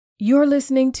You're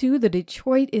listening to the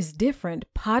Detroit is Different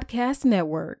podcast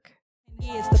network.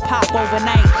 Years to pop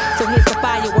overnight, so here's the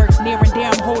fireworks near and dear,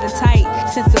 I'm holding tight.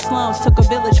 Since the slums took a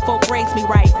village, folk raised me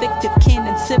right. Fictive kin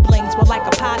and siblings were like a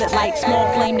pilot light, small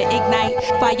flame to ignite.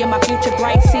 Fire my future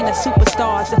bright, seen as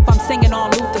superstars if I'm singing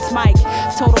on Luther's mic.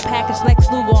 Total package Lex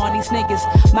Luger on these niggas.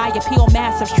 My appeal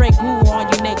massive, straight guru on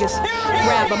you niggas.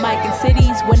 Grab a mic in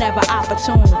cities whenever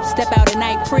opportune. Step out at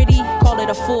night pretty, call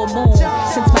it a full moon.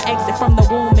 Since my exit from the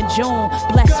womb in June,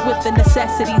 blessed with the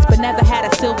necessities, but never had a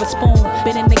silver spoon.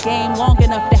 Been in the game long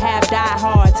enough to have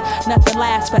diehards. Nothing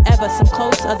lasts forever, some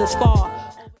close, others far.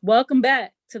 Welcome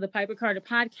back to the Piper Carter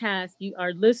podcast. You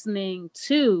are listening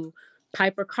to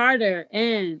Piper Carter,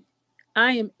 and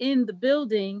I am in the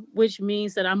building, which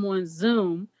means that I'm on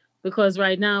Zoom because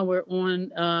right now we're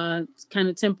on kind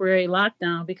of temporary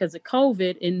lockdown because of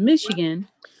COVID in Michigan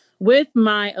with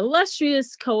my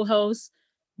illustrious co-host,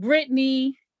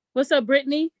 Brittany. What's up,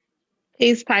 Brittany?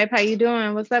 Peace, Pipe. How you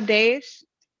doing? What's up, Dave?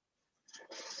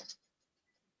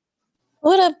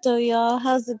 What up, though, y'all?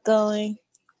 How's it going?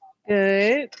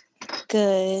 Good.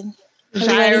 Good.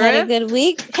 Everybody had a good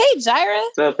week? Hey, Jaira.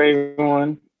 What's up,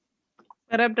 everyone?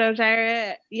 What up, though,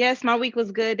 Jaira? Yes, my week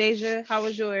was good, Deja. How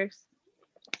was yours?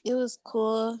 It was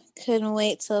cool. Couldn't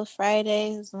wait till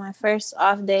Friday. It was my first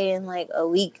off day in like a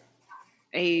week.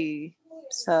 Hey.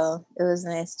 So it was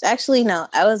nice. Actually, no,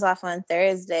 I was off on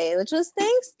Thursday, which was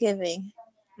Thanksgiving.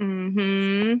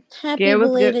 Mm-hmm. Happy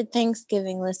belated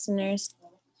Thanksgiving, listeners.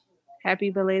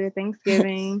 Happy belated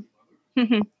Thanksgiving.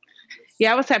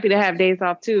 Yeah, I was happy to have days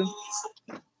off too.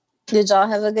 Did y'all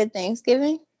have a good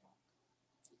Thanksgiving?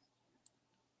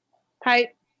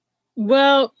 Pipe.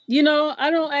 Well,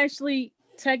 I don't actually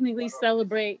technically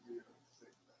celebrate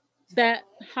that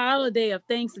holiday of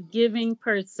Thanksgiving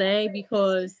per se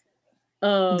because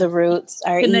of the roots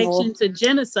are connection evil. To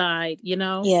genocide,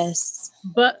 Yes.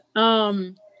 But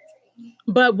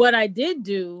what I did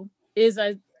do is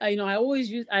I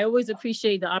always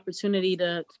appreciate the opportunity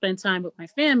to spend time with my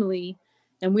family,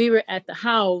 and we were at the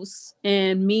house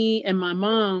and me and my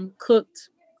mom cooked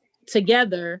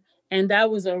together, and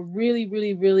that was a really,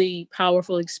 really, really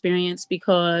powerful experience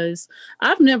because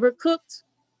I've never cooked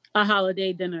a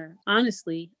holiday dinner.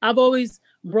 Honestly, I've always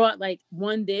brought like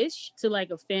one dish to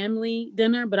like a family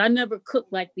dinner, but I never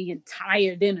cooked like the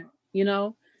entire dinner,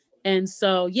 and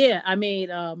so yeah, I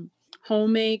made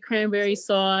homemade cranberry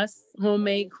sauce,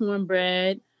 homemade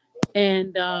cornbread,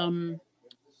 and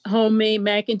homemade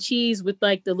mac and cheese with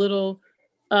like the little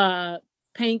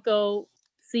panko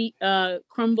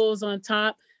crumbles on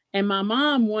top. And my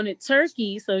mom wanted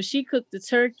turkey, so she cooked the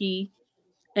turkey.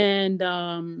 And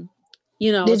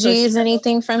did you use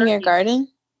anything from your garden?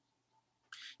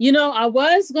 I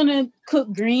was gonna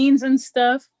cook greens and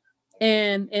stuff,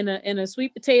 and in a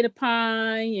sweet potato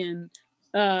pie and.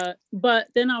 But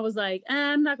then I was like,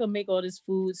 I'm not gonna make all this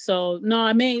food. So no,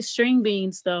 I made string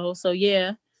beans though. So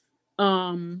yeah.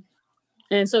 And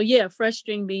so yeah, fresh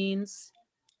string beans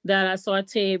that I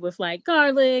sauteed with like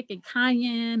garlic and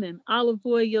cayenne and olive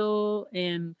oil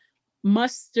and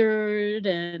mustard.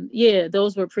 And yeah,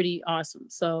 those were pretty awesome.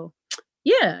 So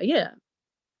yeah.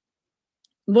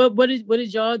 What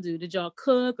did y'all do? Did y'all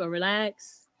cook or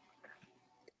relax?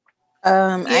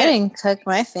 I didn't cook.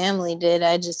 My family did.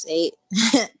 I just ate.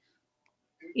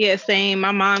 Yeah, same.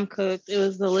 My mom cooked. It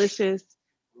was delicious.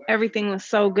 Everything was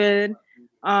so good.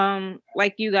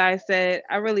 Like you guys said,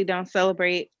 I really don't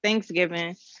celebrate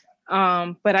Thanksgiving.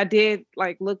 But I did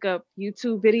like look up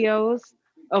YouTube videos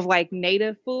of like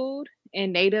native food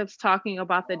and natives talking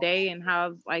about the day and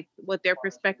how like what their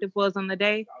perspective was on the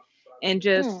day, and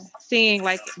just seeing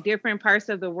like different parts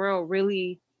of the world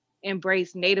really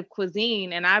embrace native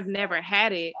cuisine. And I've never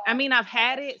had it. I mean, I've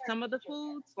had it, some of the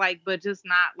foods, like, but just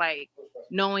not like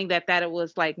knowing that it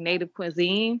was like native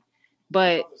cuisine.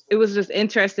 But it was just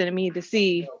interesting to me to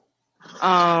see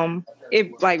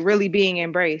it like really being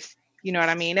embraced. You know what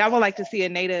I mean? I would like to see a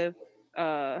native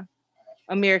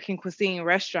American cuisine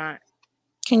restaurant.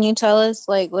 Can you tell us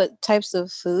like what types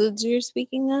of foods you're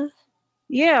speaking of?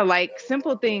 Yeah, like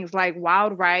simple things like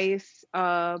wild rice,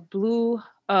 blue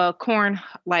corn,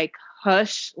 like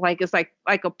hush, like it's like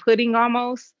a pudding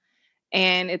almost,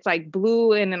 and it's like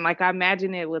blue, and then like I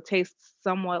imagine it will taste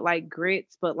somewhat like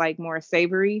grits but like more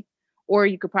savory, or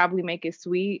you could probably make it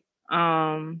sweet.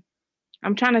 I'm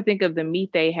trying to think of the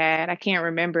meat they had. I can't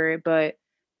remember it, but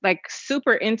like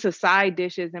super into side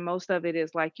dishes, and most of it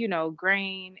is like,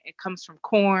 grain. It comes from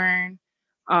corn.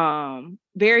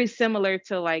 Very similar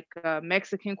to like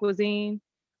Mexican cuisine,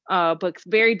 but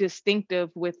very distinctive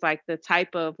with like the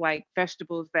type of like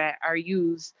vegetables that are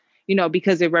used,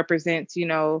 because it represents,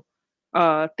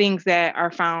 things that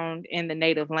are found in the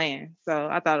native land. So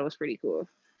I thought it was pretty cool.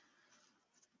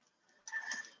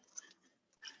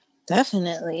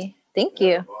 Definitely. Thank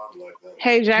you.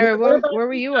 Hey, Jared, what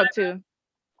were you up to?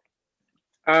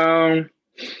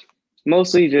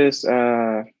 Mostly just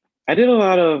I did a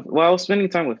lot of I was spending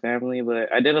time with family,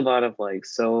 but I did a lot of like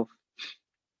self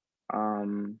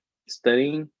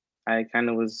studying. I kind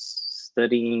of was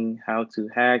studying how to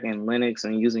hack and Linux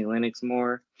and using Linux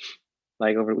more.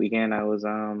 Like over the weekend, I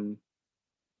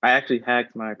actually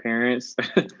hacked my parents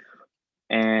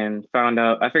and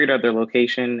I figured out their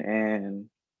location and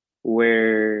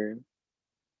where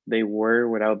they were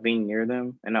without being near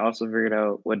them. And I also figured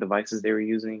out what devices they were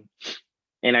using.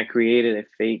 And I created a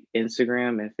fake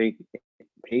Instagram and fake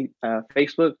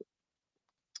Facebook.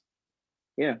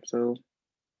 Yeah, so.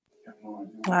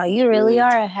 Wow, you really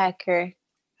are a hacker.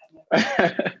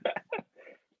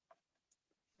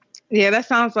 Yeah, that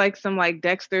sounds like some like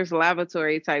Dexter's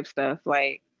Laboratory type stuff.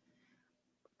 Like,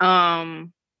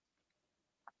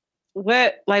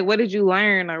 what did you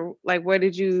learn, or like what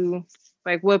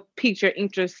piqued your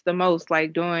interest the most,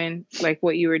 like doing like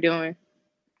what you were doing?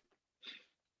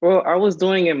 Well, I was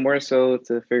doing it more so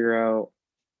to figure out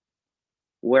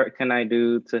what can I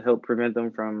do to help prevent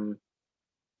them from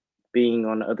being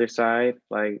on the other side.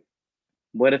 Like,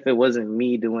 what if it wasn't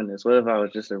me doing this? What if I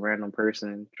was just a random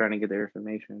person trying to get their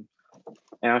information?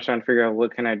 And I was trying to figure out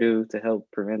what can I do to help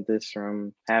prevent this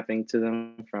from happening to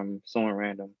them from someone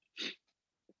random.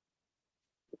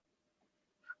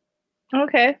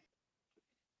 Okay.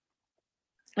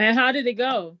 And how did it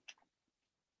go?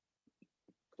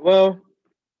 Well,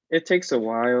 it takes a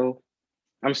while.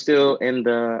 I'm still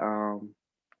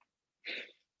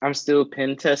I'm still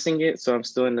pen testing it, so I'm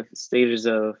still in the stages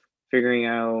of figuring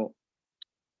out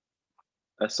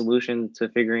a solution to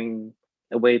figuring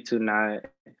a way to not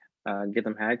get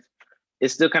them hacked.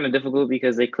 It's still kind of difficult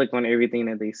because they click on everything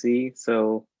that they see.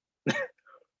 So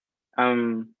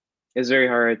it's very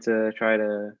hard to try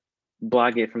to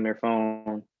block it from their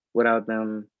phone without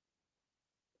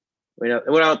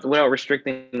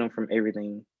restricting them from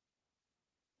everything.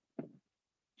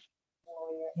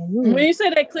 When you say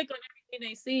they click on everything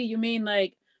they see, you mean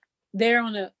like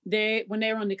when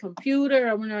they're on the computer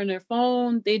or when they're on their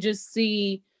phone, they just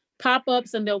see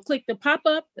pop-ups and they'll click the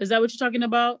pop-up? Is that what you're talking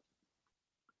about?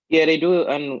 Yeah, they do it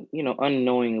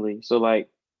unknowingly. So like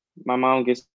my mom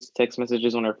gets text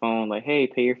messages on her phone like, hey,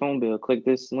 pay your phone bill, click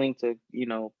this link to,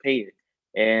 pay it.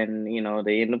 And,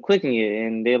 they end up clicking it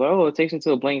and they're like, oh, it takes them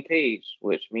to a blank page,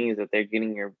 which means that they're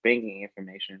getting your banking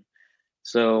information.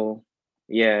 So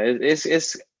yeah,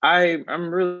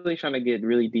 I'm really trying to get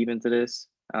really deep into this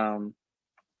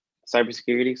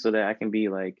cybersecurity so that I can be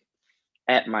like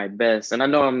at my best. And I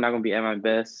know I'm not gonna be at my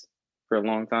best for a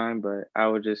long time, but I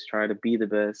would just try to be the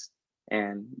best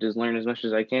and just learn as much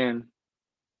as I can.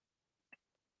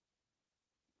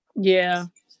 Yeah.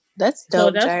 That's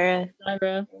dope, Jared.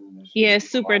 Yeah, it's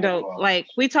super dope. Like,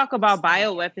 we talk about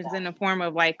bioweapons in the form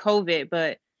of like COVID,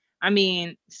 but I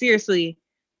mean, seriously,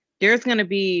 there's going to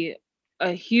be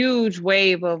a huge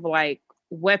wave of like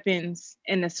weapons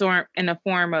in the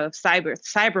form of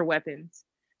cyber weapons.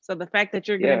 So the fact that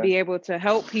you're going to be able to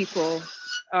help people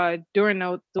during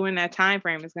that time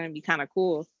frame is going to be kind of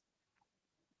cool.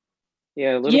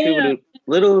 Yeah,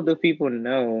 little do people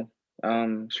know,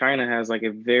 China has like a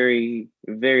very,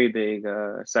 very big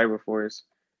cyber force,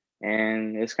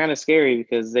 and it's kind of scary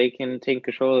because they can take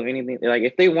control of anything. Like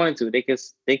if they wanted to, they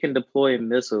can deploy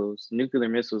nuclear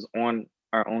missiles on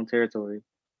our own territory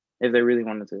if they really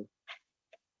wanted to.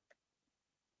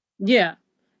 Yeah.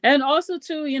 And also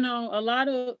too,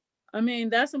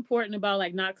 that's important about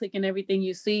like not clicking everything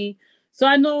you see. So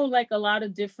I know like a lot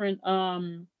of different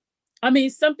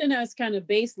something that's kind of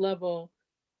base level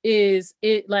is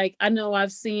it like I know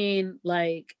I've seen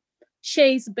like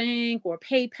Chase Bank or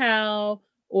PayPal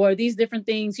or these different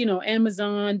things,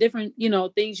 Amazon, different,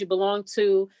 things you belong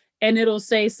to, and it'll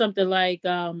say something like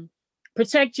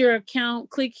protect your account,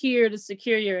 click here to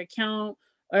secure your account,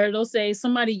 or it'll say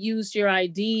somebody used your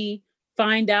ID,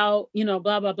 find out,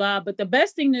 blah blah blah. But the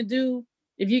best thing to do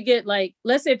if you get like,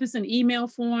 let's say if it's an email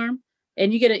form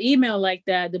and you get an email like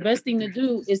that, the best thing to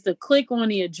do is to click on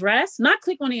the address, not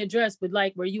click on the address, but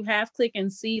like where you have click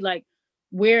and see like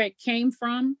where it came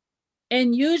from.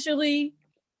 And usually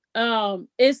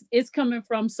it's coming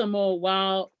from some old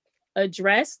wild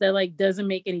address that like doesn't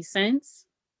make any sense.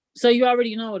 So you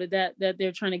already know that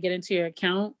they're trying to get into your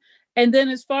account. And then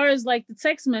as far as like the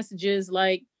text messages,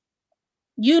 like,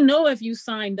 if you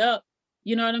signed up,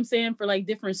 you know what I'm saying, for like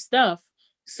different stuff.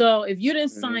 So if you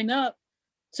didn't sign up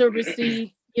to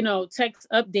receive, text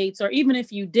updates, or even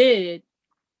if you did,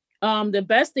 the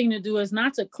best thing to do is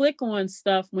not to click on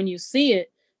stuff when you see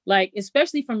it, like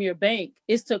especially from your bank,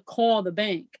 is to call the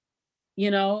bank, or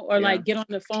Yeah. like get on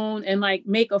the phone and like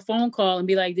make a phone call and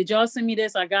be like, did y'all send me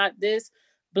this? I got this,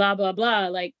 blah, blah, blah.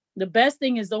 Like the best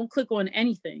thing is don't click on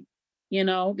anything,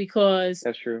 because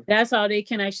That's true. that's how they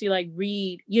can actually like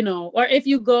read, or if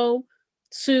you go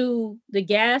to the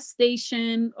gas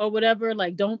station or whatever,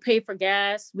 like don't pay for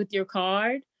gas with your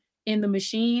card in the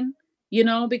machine,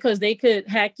 because they could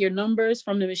hack your numbers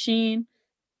from the machine.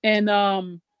 And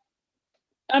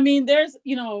I mean, there's,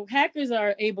 hackers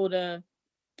are able to,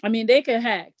 I mean, they could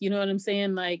hack, you know what I'm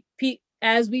saying? Like,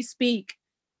 as we speak,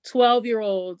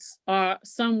 12-year-olds are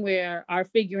somewhere are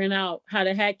figuring out how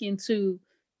to hack into,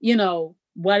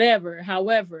 whatever,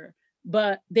 however.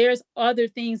 But there's other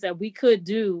things that we could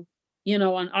do,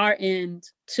 on our end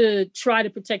to try to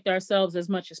protect ourselves as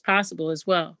much as possible as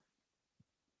well.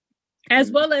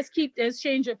 As well as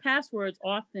change your passwords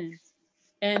often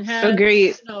and have,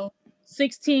 Agreed.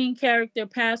 16 character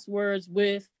passwords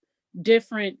with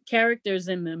different characters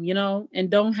in them, and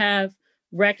don't have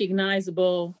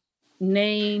recognizable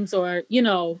names or,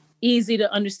 easy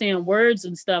to understand words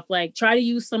and stuff. Like try to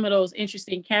use some of those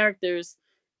interesting characters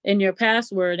in your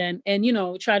password and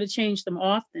try to change them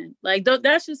often. Like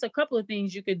that's just a couple of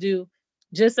things you could do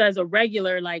just as a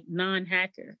regular, like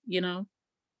non-hacker,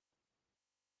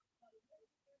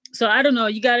 So I don't know,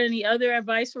 you got any other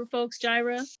advice for folks,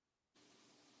 Jaira?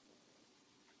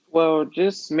 Well,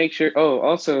 just make sure. Oh,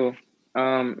 also,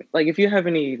 like if you have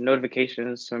any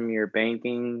notifications from your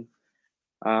banking,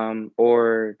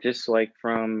 or just like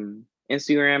from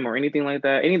Instagram or anything like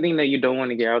that, anything that you don't want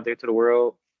to get out there to the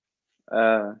world,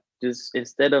 just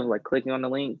instead of like clicking on the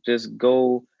link, just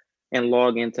go and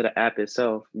log into the app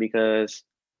itself. Because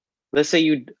let's say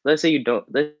you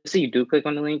do click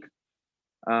on the link,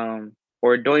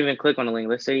 or don't even click on the link.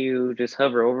 Let's say you just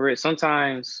hover over it.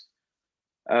 Sometimes,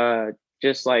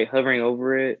 just like hovering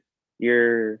over it,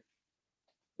 your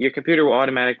computer will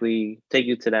automatically take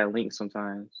you to that link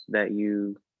sometimes that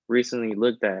you recently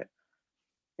looked at.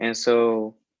 And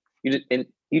so you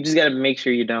just got to make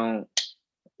sure you don't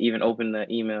even open the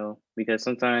email, because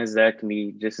sometimes that can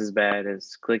be just as bad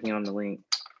as clicking on the link.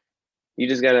 You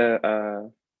just got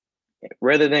to,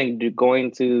 rather than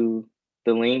going to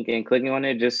the link and clicking on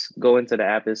it, just go into the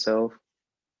app itself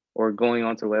or going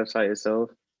onto the website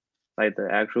itself, like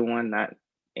the actual one, not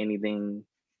anything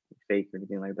fake or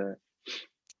anything like that.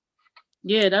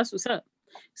 Yeah, that's what's up.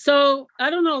 So I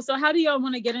don't know. So how do y'all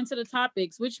want to get into the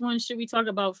topics? Which one should we talk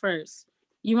about first?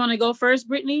 You want to go first,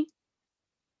 Brittany?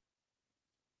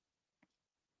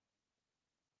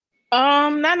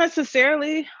 Not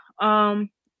necessarily.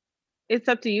 It's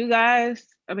up to you guys.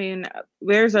 I mean,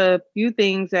 there's a few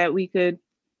things that we could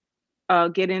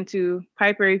get into.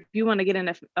 Piper, if you want to get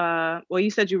into, well,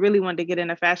 you said you really wanted to get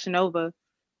into Fashion Nova.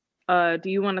 Do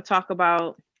you want to talk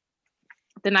about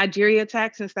the Nigeria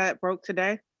attack since that broke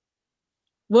today?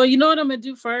 Well, you know what I'm gonna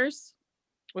do first?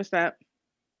 What's that?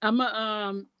 I'm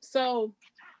gonna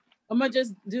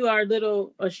just do our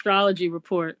little astrology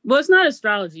report. Well, it's not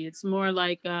astrology, it's more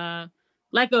like a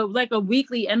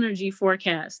weekly energy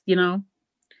forecast,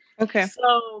 Okay.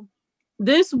 So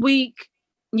this week,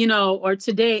 or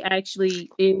today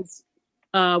actually is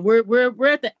we're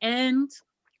at the end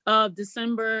of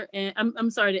December, and I'm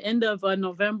sorry, the end of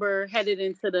November, headed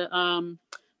into the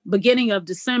beginning of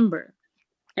December.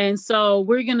 And so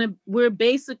we're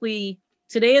basically,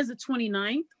 today is the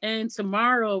 29th and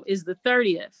tomorrow is the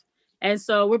 30th. And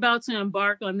so we're about to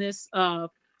embark on this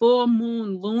full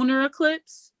moon lunar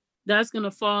eclipse that's going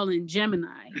to fall in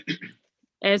Gemini.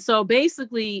 And so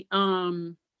basically,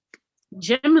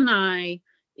 Gemini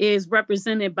is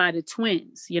represented by the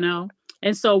twins,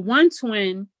 And so one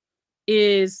twin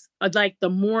is like the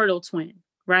mortal twin,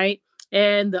 right?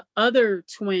 And the other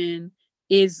twin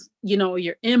is,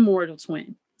 your immortal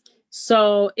twin.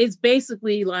 So it's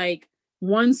basically like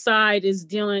one side is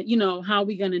dealing, how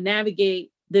we going to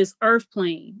navigate this earth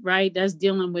plane, right? That's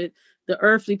dealing with the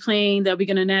earthly plane that we're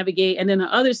going to navigate. And then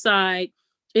the other side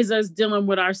is us dealing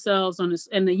with ourselves on this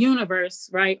in the universe,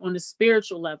 right? On the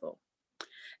spiritual level.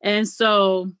 And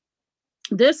so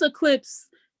this eclipse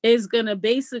is going to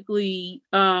basically,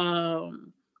 we're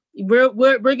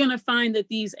going to find that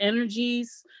these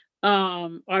energies are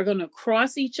going to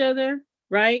cross each other,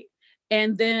 right?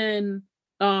 And then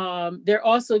they're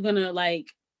also going to like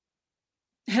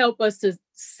help us to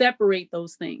separate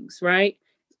those things, right?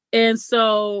 And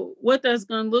so what that's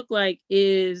going to look like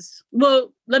is,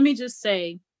 well, let me just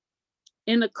say,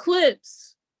 an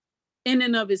eclipse in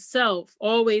and of itself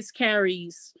always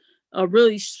carries a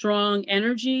really strong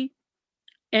energy.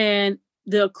 And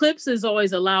the eclipses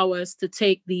always allow us to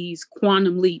take these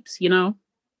quantum leaps, you know?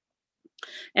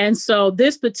 And so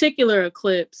this particular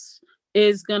eclipse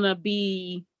is going to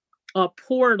be a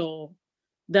portal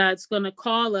that's going to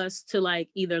call us to like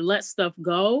either let stuff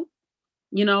go,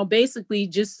 you know, basically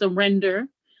just surrender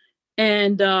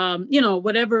and, you know,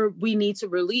 whatever we need to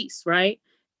release, right?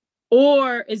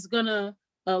 Or it's going to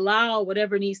allow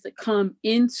whatever needs to come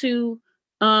into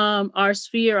our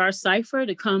sphere, our cipher,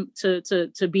 to come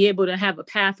to be able to have a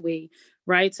pathway,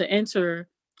 right, to enter.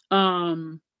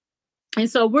 And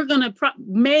so we're gonna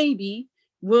maybe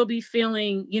we'll be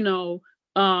feeling, you know,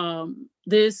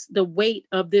 the weight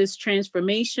of this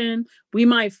transformation. We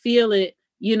might feel it,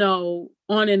 you know,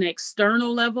 on an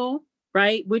external level,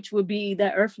 right, which would be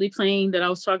that earthly plane that I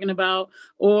was talking about,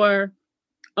 or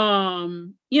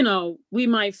you know, we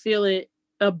might feel it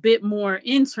a bit more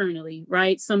internally,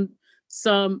 right? Some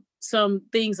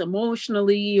things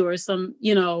emotionally, or some,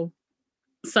 you know,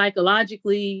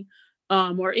 psychologically,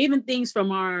 or even things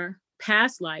from our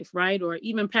past life, right? Or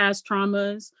even past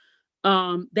traumas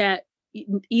that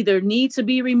either need to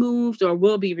be removed or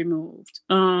will be removed.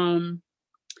 And,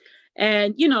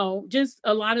 you know, just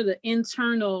a lot of the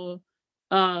internal,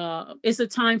 it's a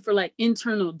time for like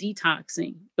internal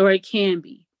detoxing, or it can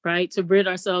be, right? To rid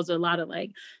ourselves of a lot of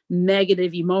like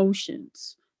negative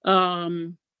emotions.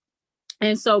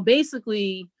 And so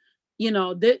basically, you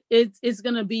know, that it's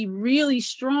going to be really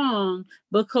strong,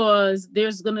 because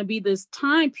there's going to be this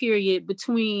time period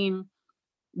between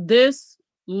this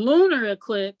lunar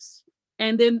eclipse,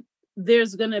 and then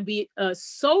there's going to be a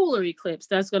solar eclipse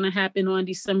that's going to happen on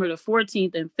December the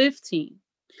 14th and 15th.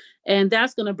 And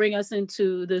that's going to bring us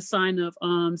into the sign of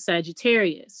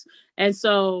Sagittarius. And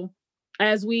so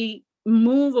as we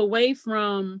move away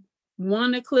from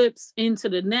one eclipse into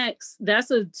the next,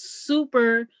 that's a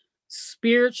super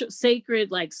spiritual, sacred,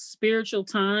 like spiritual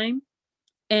time.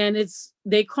 And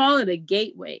they call it a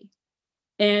gateway.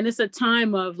 And it's a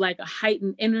time of like a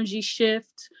heightened energy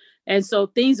shift. And so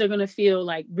things are going to feel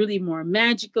like really more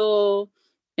magical.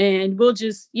 And we'll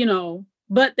just, you know,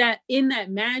 but that in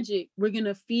that magic, we're going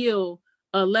to feel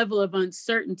a level of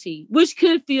uncertainty, which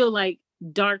could feel like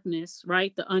darkness,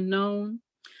 right? The unknown.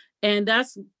 And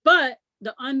but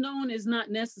the unknown is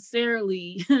not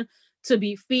necessarily to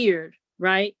be feared,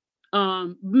 right?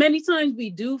 Many times we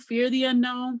do fear the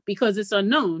unknown because it's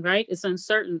unknown, right? It's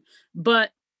uncertain.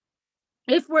 But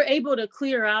if we're able to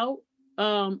clear out,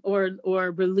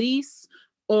 or release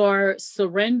or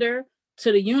surrender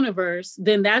to the universe,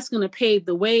 then that's going to pave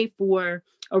the way for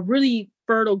a really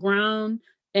fertile ground.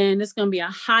 And it's going to be a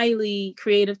highly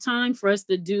creative time for us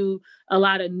to do a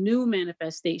lot of new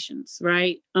manifestations,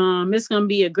 right? It's going to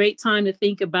be a great time to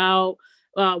think about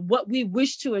what we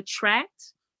wish to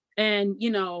attract, and,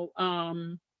 you know,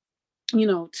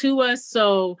 to us.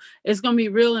 So it's going to be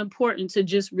real important to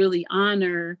just really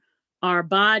honor our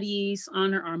bodies,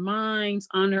 honor our minds,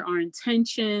 honor our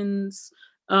intentions.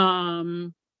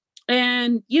 And,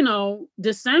 you know,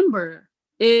 December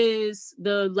is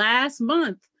the last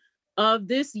month of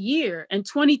this year, and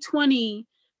 2020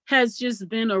 has just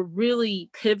been a really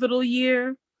pivotal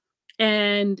year.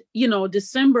 And, you know,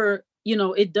 December, you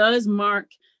know, it does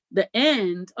mark the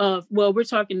end of, well, we're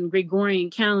talking Gregorian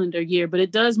calendar year, but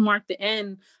it does mark the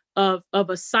end of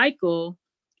a cycle.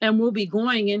 And we'll be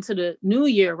going into the new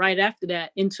year right after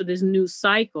that, into this new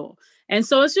cycle. And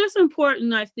so it's just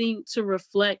important, I think, to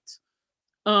reflect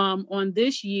on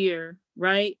this year,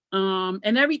 right?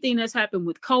 And everything that's happened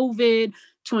with COVID,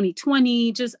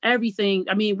 2020, just everything.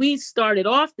 I mean, we started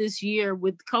off this year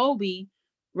with Kobe,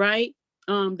 right?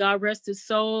 God rest his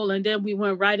soul. And then we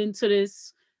went right into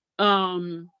this,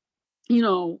 you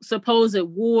know, supposed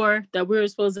war that we were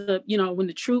supposed to, you know, when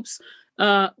the troops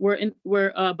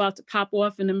were about to pop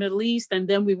off in the Middle East. And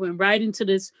then we went right into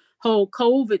this whole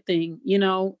COVID thing, you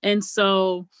know. And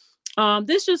so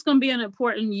this is just going to be an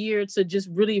important year to just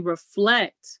really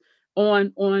reflect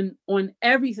on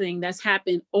everything that's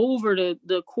happened over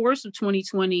the course of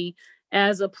 2020,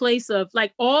 as a place of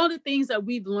like all the things that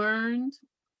we've learned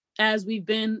as we've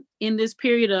been in this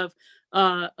period of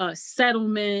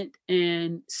settlement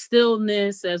and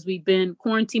stillness, as we've been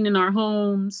quarantined in our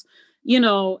homes, you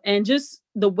know, and just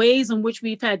the ways in which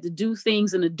we've had to do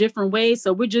things in a different way.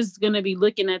 So we're just going to be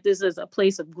looking at this as a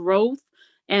place of growth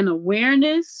and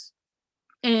awareness,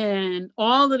 and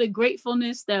all of the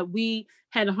gratefulness that we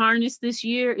had harnessed this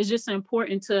year is just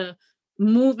important to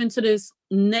move into this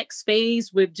next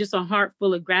phase with just a heart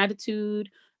full of gratitude.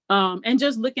 And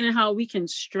just looking at how we can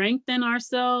strengthen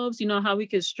ourselves, you know, how we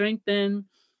can strengthen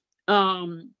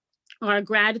our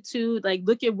gratitude. Like,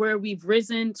 look at where we've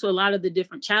risen to a lot of the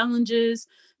different challenges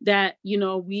that, you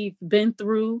know, we've been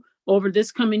through over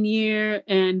this coming year,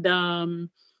 and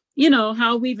you know,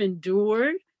 how we've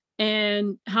endured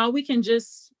and how we can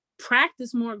just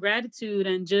practice more gratitude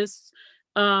and just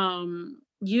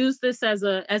use this as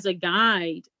a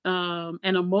guide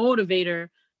and a motivator,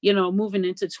 you know, moving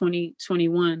into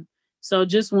 2021. So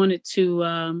just wanted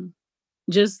to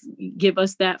just give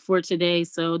us that for today.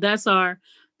 So that's our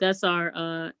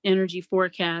energy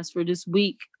forecast for this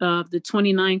week of the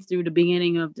 29th through the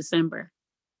beginning of December.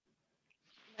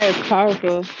 That's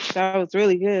powerful. That was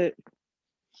really good.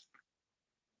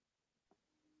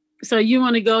 So you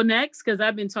want to go next? Because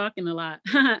I've been talking a lot.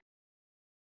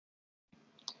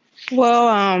 Well,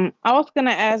 I was gonna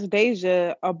ask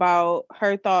Deja about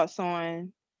her thoughts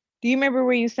on. Do you remember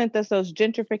where you sent us those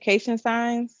gentrification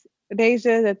signs,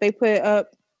 Deja, that they put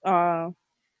up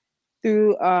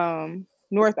through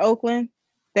North Oakland,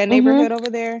 that neighborhood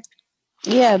over there?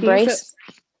 Yeah, Can you Bryce.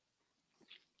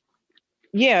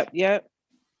 Yep.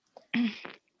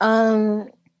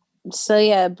 So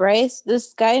yeah, Bryce,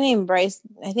 this guy named Bryce,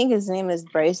 I think his name is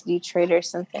Bryce Detroit or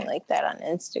something like that on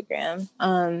Instagram.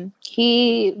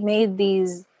 He made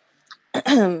these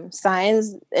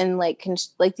signs and like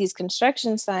these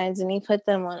construction signs, and he put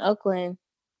them on Oakland,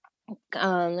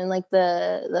 in like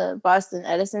the Boston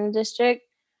Edison district,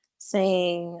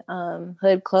 saying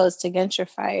hood closed to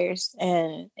gentrifiers,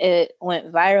 and it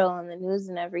went viral on the news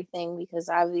and everything because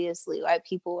obviously white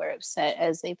people were upset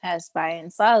as they passed by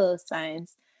and saw those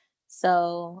signs.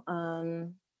 So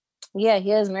yeah, he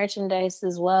has merchandise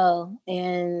as well,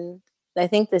 and I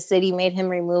think the city made him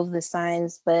remove the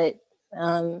signs, but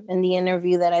in the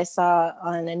interview that I saw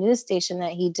on a news station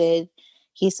that he did,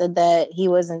 he said that he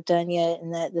wasn't done yet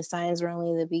and that the signs were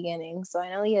only the beginning. So I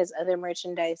know he has other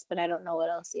merchandise, but I don't know what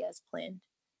else he has planned.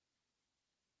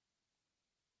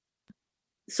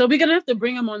 So we're gonna have to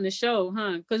bring him on the show,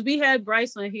 huh? Because we had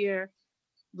Bryce on here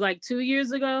like 2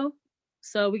 years ago,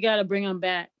 so we got to bring him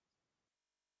back.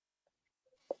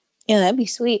 Yeah, that'd be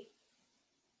sweet.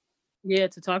 Yeah,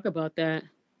 to talk about that.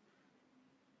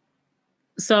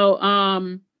 So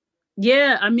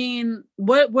yeah, I mean,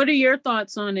 what are your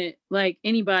thoughts on it? Like,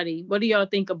 anybody, what do y'all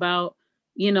think about,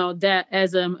 you know, that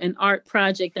as an art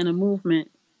project and a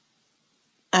movement?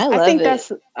 I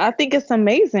think it's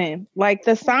amazing. Like,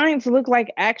 the signs look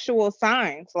like actual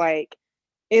signs. Like,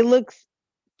 it looks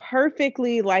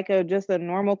perfectly like just a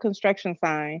normal construction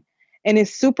sign, and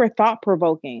it's super thought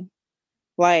provoking.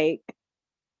 Like,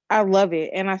 I love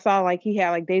it. And I saw, like, he had,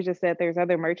 like Deja said, there's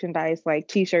other merchandise like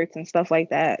t-shirts and stuff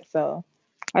like that. So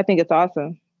I think it's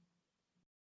awesome.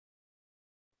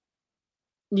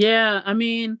 Yeah, I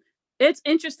mean, it's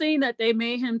interesting that they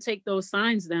made him take those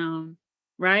signs down,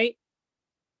 right?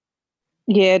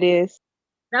 Yeah, it is.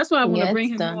 That's why I want to Yeah,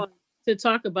 bring it's him done. on to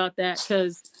talk about that,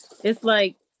 because it's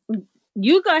like,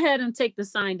 you go ahead and take the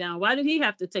sign down. Why did he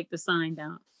have to take the sign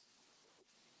down?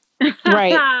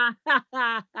 Right.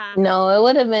 No, I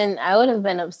would have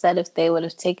been upset if they would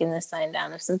have taken the sign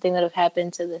down. If something would have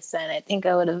happened to the sign, I think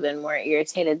I would have been more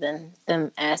irritated than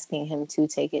them asking him to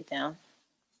take it down.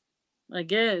 I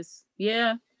guess.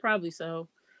 Yeah, probably so.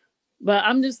 But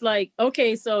I'm just like,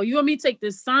 okay, so you want me to take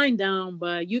this sign down,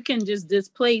 but you can just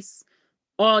displace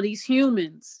all these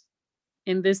humans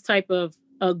in this type of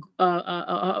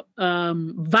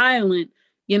violent,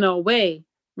 you know, way,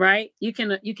 right? You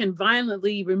can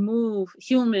violently remove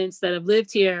humans that have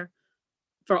lived here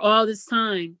for all this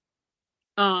time,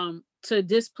 to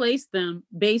displace them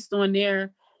based on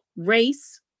their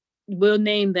race. We'll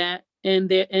name that, and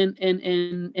their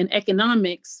and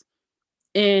economics.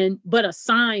 And but a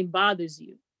sign bothers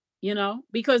you, you know,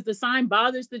 because the sign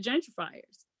bothers the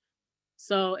gentrifiers.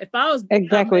 So if I was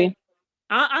Exactly.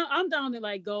 I'm down to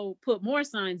like go put more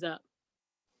signs up.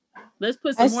 Let's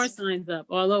put some more signs up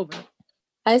all over.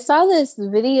 I saw this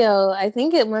video. I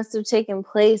think it must have taken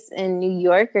place in New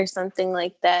York or something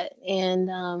like that.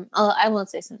 And I won't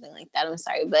say something like that. I'm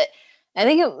sorry, but I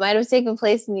think it might have taken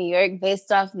place in New York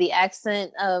based off the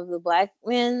accent of the Black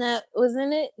man that was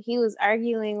in it. He was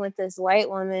arguing with this white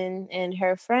woman and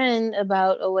her friend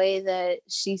about a way that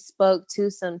she spoke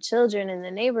to some children in the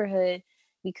neighborhood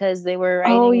because they were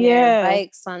riding their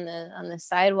bikes on the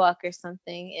sidewalk or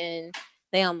something, and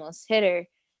they almost hit her.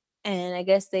 And I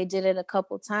guess they did it a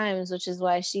couple times, which is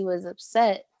why she was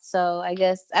upset. So I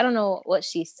guess, I don't know what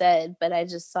she said, but I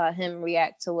just saw him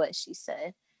react to what she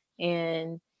said.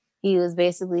 And he was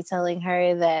basically telling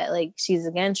her that, like, she's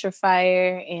a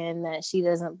gentrifier and that she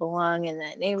doesn't belong in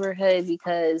that neighborhood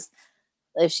because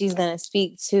if she's going to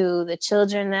speak to the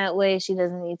children that way, she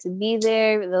doesn't need to be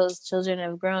there. Those children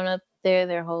have grown up there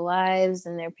their whole lives,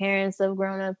 and their parents have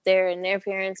grown up there, and their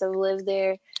parents have lived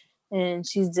there. And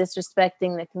she's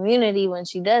disrespecting the community when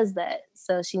she does that.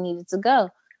 so she needed to go.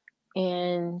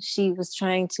 And she was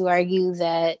trying to argue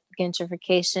that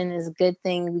gentrification is a good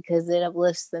thing because it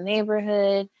uplifts the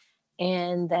neighborhood,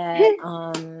 and that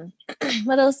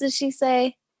what else did she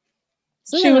say?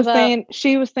 She was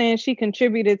saying she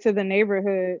contributed to the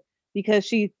neighborhood because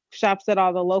she shops at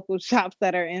all the local shops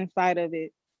that are inside of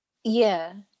it.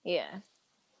 Yeah.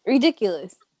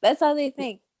 Ridiculous. That's how they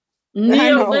think.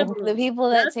 Neoliberal. The people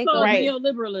that that's take called over.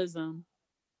 neoliberalism.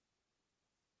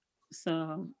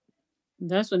 So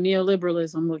that's what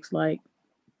neoliberalism looks like.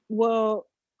 Well,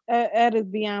 Ed is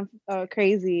beyond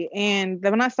crazy. And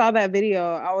when I saw that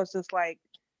video, I was just like,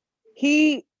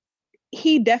 he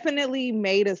definitely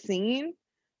made a scene,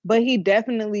 but he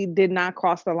definitely did not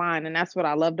cross the line. And that's what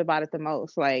I loved about it the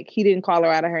most. Like, he didn't call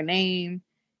her out of her name.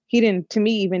 He didn't, to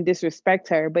me, even disrespect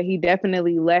her, but he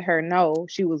definitely let her know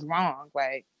she was wrong.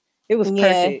 Like, it was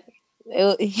perfect.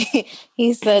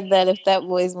 He said that if that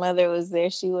boy's mother was there,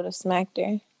 she would have smacked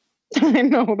her. I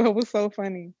know, that was so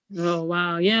funny. Oh,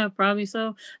 wow. Yeah, probably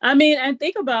so. I mean, and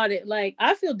think about it. Like,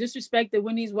 I feel disrespected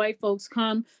when these white folks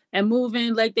come and move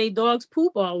in like they dogs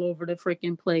poop all over the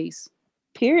freaking place.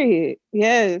 Period.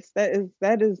 Yes,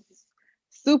 that is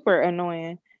super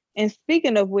annoying. And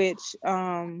speaking of which,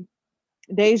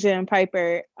 Deja and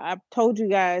Piper, I told you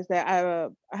guys that I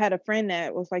had a friend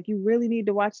that was like, you really need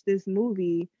to watch this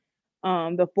movie,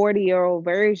 the 40-year-old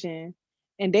version.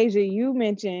 And Deja, you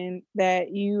mentioned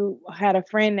that you had a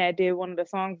friend that did one of the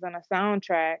songs on a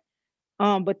soundtrack.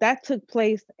 But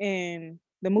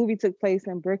the movie took place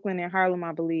in Brooklyn and Harlem,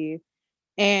 I believe.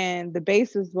 And the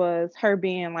basis was her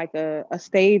being like a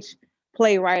stage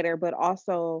playwright, but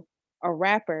also a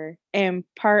rapper. And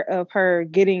part of her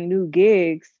getting new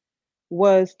gigs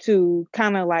was to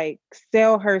kind of like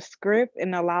sell her script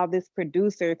and allow this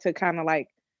producer to kind of like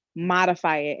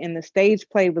modify it. And the stage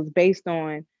play was based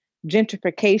on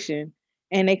gentrification.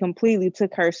 And they completely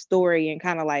took her story and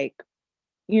kind of like,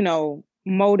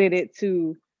 molded it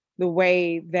to the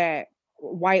way that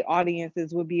white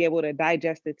audiences would be able to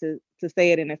digest it, to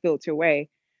say it in a filtered way.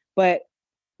 But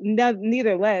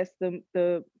neither less,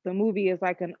 the movie is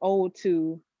like an ode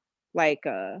to like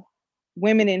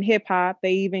women in hip hop.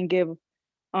 They even give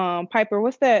Piper,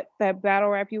 what's that battle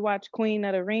rap you watch, Queen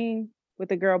of the Ring, with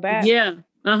the girl back? Yeah.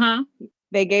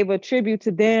 They gave a tribute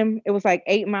to them. It was like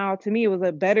 8 Mile. To me, it was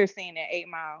a better scene than 8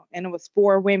 Mile. And it was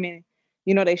 4 women.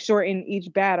 They shortened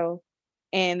each battle,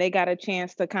 and they got a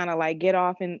chance to kind of like get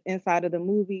off inside of the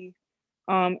movie.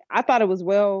 I thought it was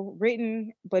well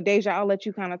written, but Deja, I'll let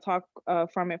you kind of talk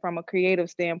from it from a creative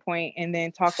standpoint, and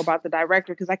then talk about the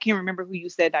director, because I can't remember who you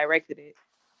said directed it.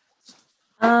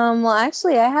 Well,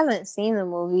 actually, I haven't seen the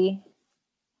movie.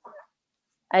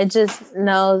 I just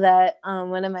know that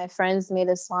one of my friends made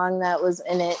a song that was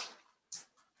in it.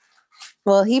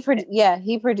 Well, he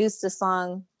produced a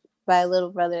song by Little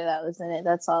Brother that was in it.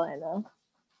 That's all I know.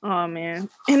 Oh man,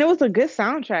 and it was a good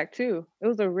soundtrack too. It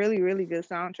was a really, really good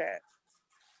soundtrack.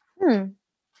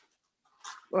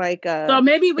 Like so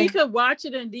maybe we could watch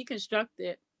it and deconstruct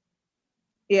it.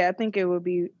 Yeah, I think it would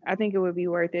be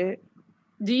worth it.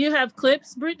 Do you have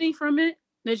clips, Brittany, from it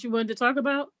that you wanted to talk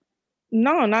about?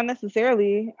 No, not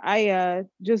necessarily. I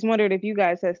just wondered if you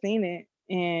guys have seen it,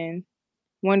 and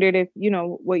wondered if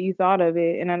what you thought of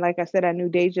it. And then, like I said, I knew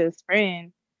Deja's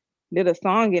friend did a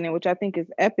song in it, which I think is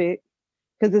epic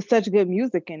because it's such good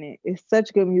music in it. It's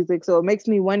such good music, so it makes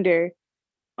me wonder,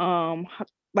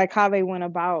 like how they went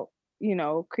about,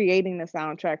 creating the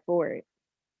soundtrack for it.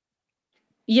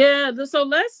 Yeah, so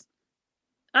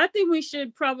I think we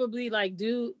should probably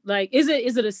do is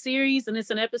it a series and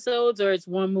it's an episodes, or it's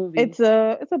one movie? It's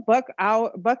a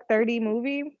 $1.30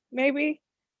 movie, maybe.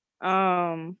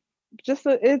 It's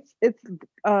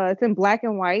in black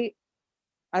and white.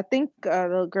 I think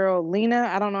the girl Lena,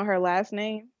 I don't know her last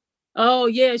name. Oh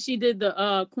yeah, she did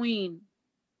the Queen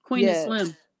and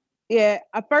Slim. Yeah,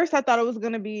 at first I thought it was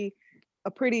gonna be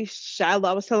a pretty shallow.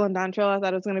 I was telling Dontrell I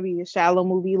thought it was gonna be a shallow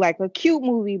movie, like a cute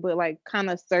movie, but like kind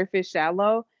of surface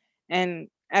shallow. And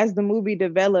as the movie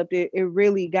developed, it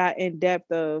really got in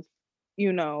depth of,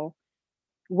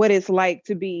 what it's like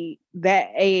to be that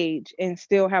age and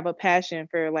still have a passion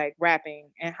for like rapping,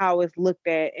 and how it's looked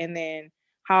at, and then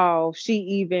how she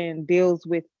even deals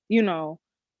with,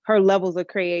 her levels of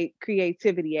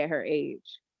creativity at her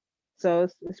age. So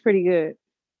it's pretty good.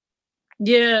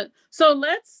 Yeah. So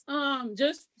let's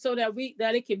just so that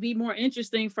it could be more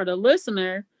interesting for the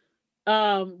listener,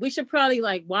 we should probably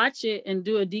watch it and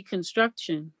do a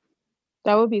deconstruction.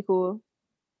 That would be cool.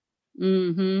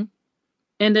 Mm-hmm.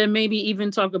 And then maybe even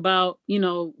talk about,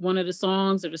 one of the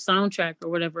songs or the soundtrack or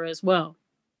whatever as well.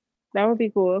 That would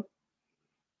be cool.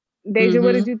 Deja,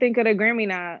 what did you think of the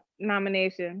Grammy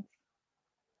nominations?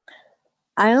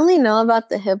 I only know about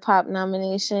the hip hop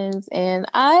nominations, and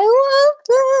I love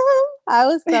them. I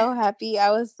was so happy.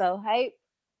 I was so hyped.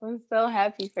 I'm so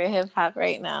happy for hip hop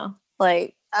right now.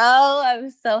 Like, oh, I'm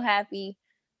so happy.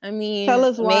 I mean, Tell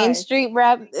us why. Main Street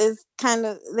rap is kind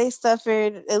of, they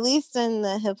suffered, at least in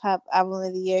the hip hop album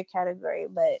of the year category,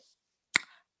 but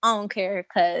I don't care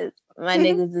because my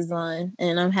niggas is on,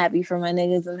 and I'm happy for my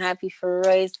niggas. I'm happy for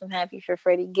Royce. I'm happy for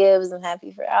Freddie Gibbs. I'm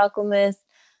happy for Alchemist,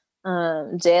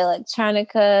 Jay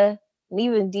Electronica, and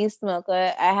even D Smoke.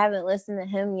 I haven't listened to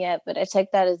him yet, but I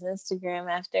checked out his Instagram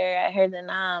after I heard the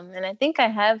nom, and I think I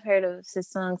have heard of his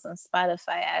songs on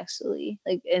Spotify actually,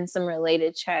 like in some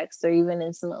related tracks, or even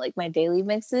in some like my daily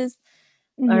mixes,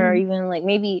 or even like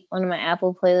maybe one of my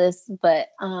Apple playlists. But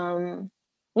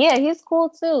yeah, he's cool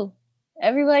too.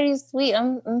 Everybody's sweet.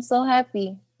 I'm so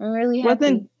happy. I'm really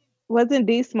happy. Wasn't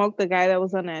D Smoke the guy that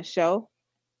was on that show?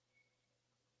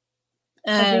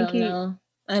 I don't know.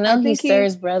 I know he's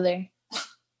Sir's brother.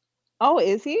 Oh,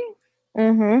 is he?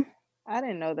 Mm-hmm. I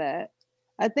didn't know that.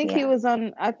 I think he was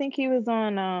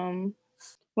on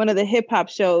one of the hip hop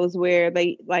shows where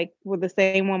they like were the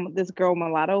same one this girl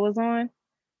Mulatto was on.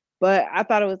 But I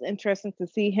thought it was interesting to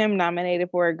see him nominated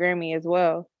for a Grammy as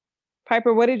well.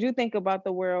 Piper, what did you think about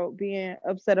the world being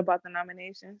upset about the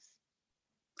nominations?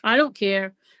 I don't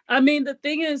care. I mean, the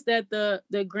thing is that the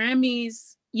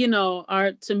Grammys, you know,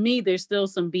 are, to me, there's still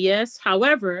some BS.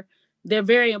 However, they're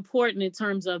very important in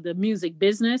terms of the music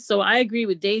business. So I agree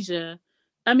with Deja.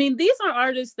 I mean, these are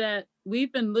artists that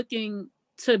we've been looking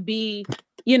to be,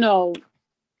 you know,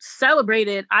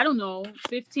 celebrated, I don't know,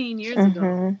 15 years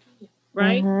ago,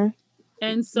 right?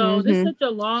 And so this is such a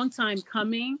long time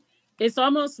coming. It's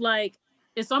almost like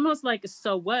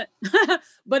so what?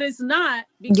 But it's not,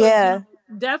 because you know,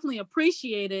 definitely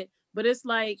appreciate it. But it's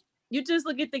like, you just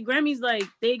look at the Grammys, like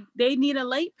they need a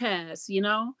late pass, you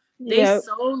know? They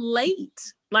so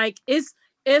late. Like it's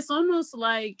almost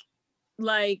like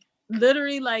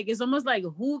literally, like it's almost like,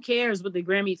 who cares what the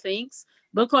Grammy thinks?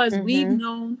 Because we've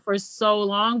known for so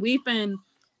long. We've been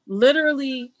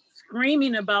literally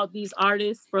screaming about these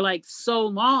artists for like so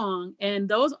long, and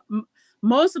those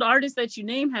most of the artists that you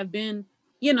name have been,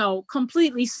 you know,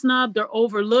 completely snubbed or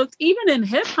overlooked, even in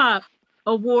hip hop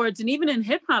awards and even in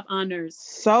hip hop honors.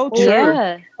 So true.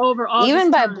 Yeah. Over all even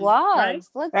this by time, blogs.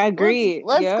 right? I agree.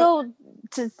 Let's go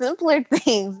to simpler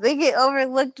things. They get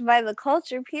overlooked by the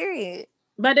culture, period.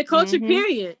 By the culture,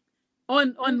 period.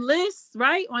 On lists,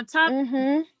 right? On top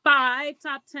 5,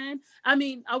 top 10. I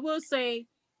mean, I will say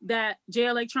that Jay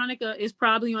Electronica is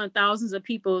probably on thousands of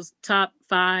people's top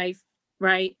 5,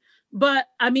 right? But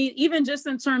I mean, even just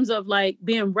in terms of like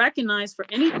being recognized for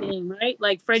anything, right?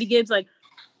 Like Freddie Gibbs, like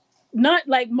not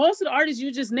like most of the artists you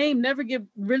just named never get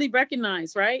really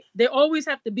recognized, right? They always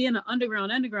have to be in the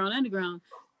underground.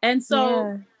 And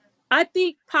so I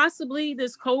think possibly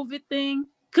this COVID thing,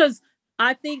 because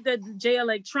I think that Jay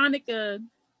Electronica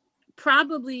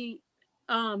probably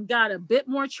got a bit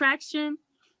more traction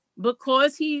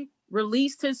because he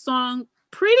released his song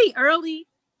pretty early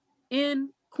in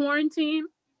quarantine,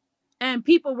 and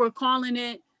people were calling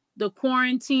it the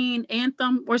quarantine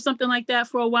anthem or something like that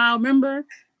for a while. Remember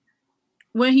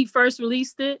when he first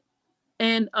released it?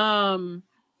 And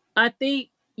I think,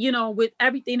 you know, with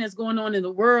everything that's going on in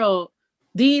the world,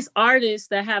 these artists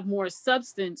that have more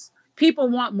substance, people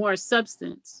want more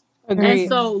substance. Agreed. And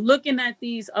so looking at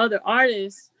these other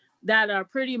artists that are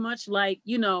pretty much like,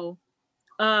 you know,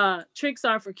 Tricks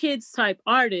Are for Kids type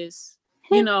artists,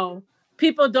 you know,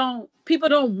 people don't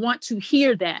want to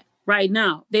hear that right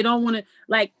now. They don't want to,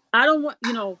 like, I don't want,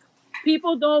 you know,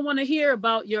 people don't want to hear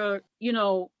about your, you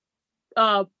know,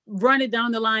 run it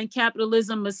down the line,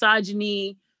 capitalism,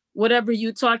 misogyny, whatever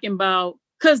you talking about,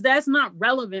 because that's not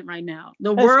relevant right now.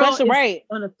 The world is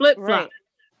on a flip-flop. Right.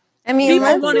 I mean,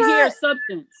 people want to hear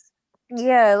substance.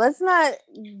 Yeah, let's not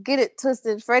get it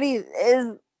twisted. Freddie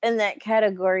is in that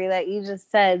category that you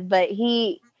just said, but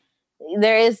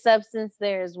there is substance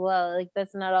there as well. Like,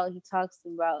 that's not all he talks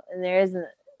about, and there isn't,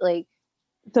 like,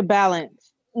 it's a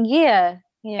balance. Yeah.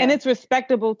 And it's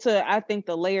respectable to, I think,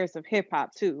 the layers of hip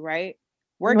hop too, right?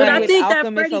 But I think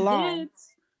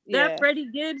that Freddie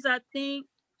Gibbs, I think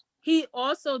he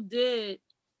also did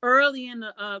early in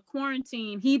the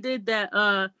quarantine. He did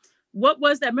that. What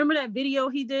was that? Remember that video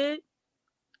he did?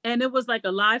 And it was like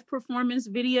a live performance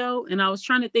video. And I was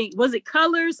trying to think, was it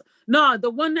Colors? No, the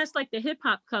one that's like the hip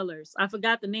hop Colors. I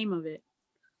forgot the name of it.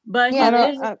 But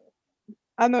yeah,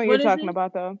 I know what you're talking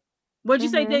about though. What'd you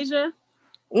say, Deja?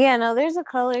 Yeah, no, there's a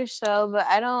Colors show, but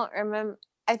I don't remember.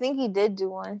 I think he did do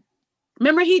one.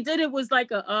 Remember, he did it was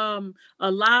like a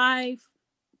live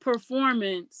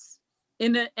performance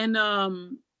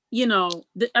you know,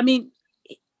 I mean,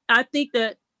 I think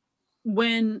that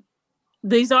when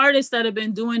these artists that have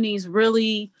been doing these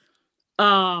really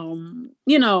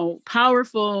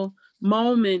powerful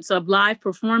moments of live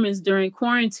performance during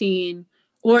quarantine,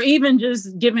 or even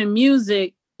just giving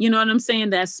music, you know what I'm saying,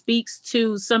 that speaks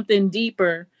to something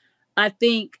deeper. I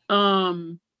think,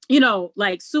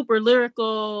 like super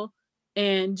lyrical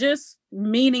and just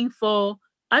meaningful.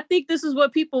 I think this is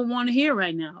what people want to hear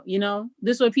right now.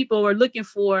 This is what people are looking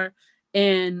for.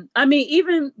 And I mean,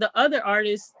 even the other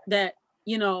artists that,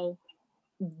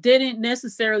 didn't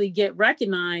necessarily get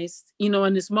recognized, in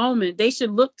this moment, they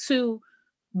should look to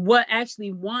what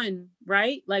actually won,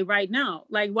 right? Like right now,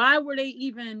 like why were they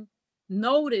even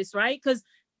noticed, right? Because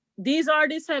these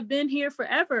artists have been here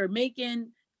forever making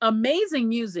amazing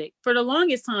music for the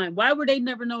longest time. Why were they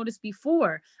never noticed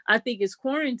before? I think it's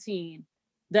quarantine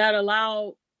that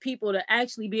allow people to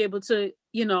actually be able to,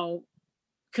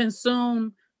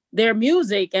 consume their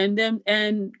music and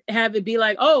have it be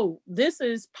like, oh, this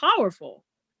is powerful.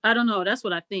 I don't know. That's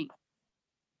what I think.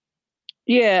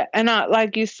 Yeah, and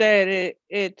like you said,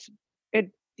 it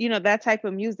that type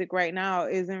of music right now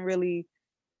isn't really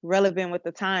relevant with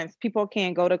the times. People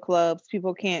can't go to clubs.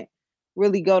 People can't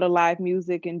really go to live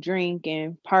music and drink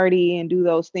and party and do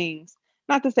those things.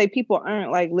 Not to say people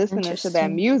aren't like listening to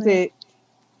that music,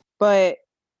 but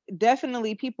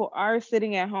definitely people are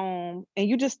sitting at home. And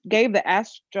you just gave the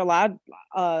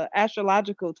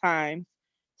astrological time.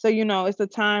 So, it's a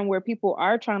time where people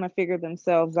are trying to figure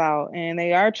themselves out, and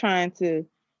they are trying to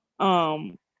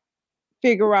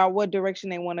figure out what direction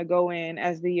they want to go in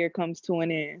as the year comes to an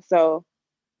end. So,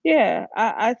 yeah,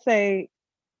 I'd say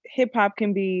hip hop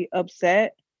can be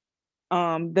upset.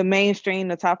 The mainstream,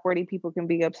 the top 40 people can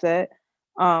be upset.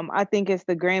 I think it's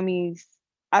the Grammys.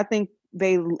 I think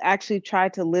they actually try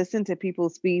to listen to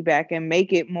people's feedback and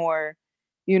make it more,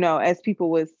 as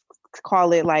people would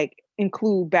call it, like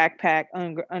include backpack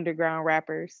underground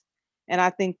rappers. And I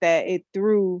think that it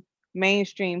threw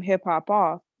mainstream hip hop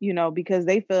off, because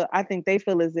I think they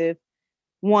feel as if,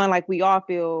 one, like we all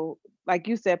feel, like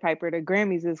you said, Piper, the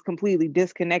Grammys is completely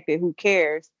disconnected. Who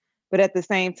cares? But at the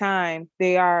same time,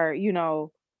 they are,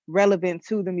 relevant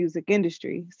to the music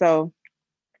industry. So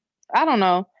I don't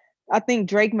know. I think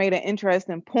Drake made an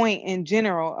interesting point in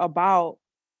general about,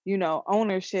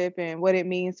 ownership and what it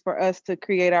means for us to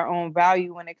create our own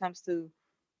value when it comes to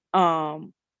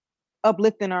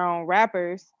uplifting our own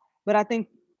rappers. But I think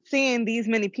seeing these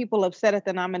many people upset at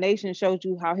the nomination shows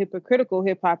you how hypocritical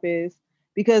hip hop is.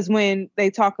 Because when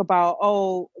they talk about,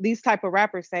 these type of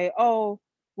rappers say, well,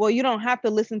 you don't have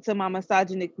to listen to my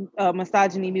misogyny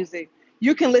music.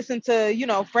 You can listen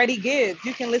to, Freddie Gibbs.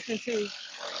 You can listen to,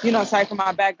 sorry for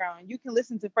my background. You can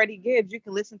listen to Freddie Gibbs. You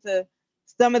can listen to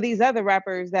some of these other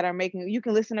rappers that are you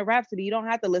can listen to Rhapsody. You don't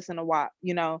have to listen to WAP,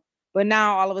 But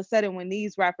now all of a sudden, when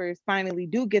these rappers finally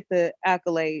do get the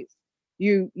accolades,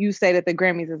 you say that the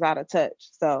Grammys is out of touch.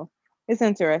 So it's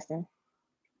interesting.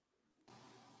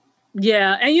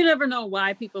 Yeah, and you never know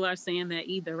why people are saying that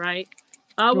either, right?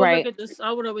 I would look at this.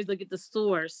 I would always look at the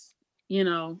source.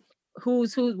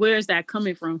 Where's that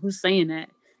coming from? Who's saying that?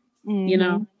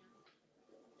 Mm-hmm.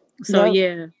 So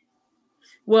yeah.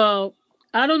 Well,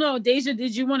 I don't know, Deja.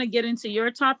 Did you want to get into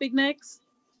your topic next?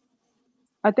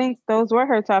 I think those were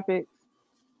her topics.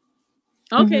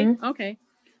 Okay. Mm-hmm. Okay.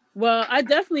 Well, I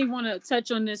definitely want to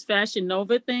touch on this Fashion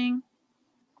Nova thing.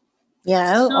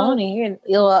 Yeah, I want to hear.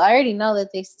 I already know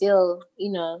that they still,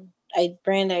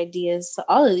 brand ideas. So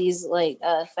all of these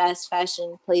fast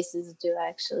fashion places do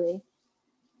actually.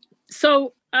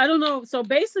 So I don't know. So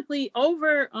basically,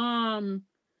 over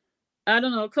I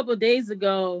don't know, a couple of days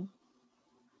ago,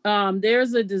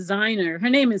 there's a designer. Her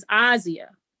name is Azia.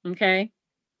 Okay.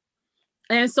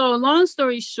 And so, long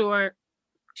story short,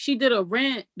 she did a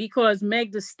rant because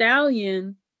Meg Thee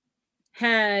Stallion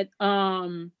had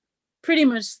pretty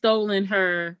much stolen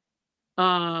her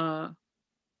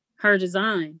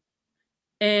design.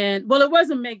 And well, it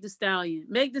wasn't Meg Thee Stallion.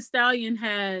 Meg Thee Stallion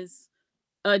has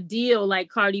a deal like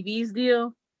Cardi B's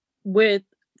deal with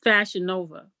Fashion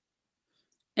Nova.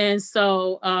 And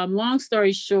so, long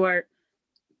story short,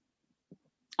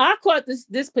 I caught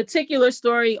this particular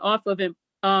story off of the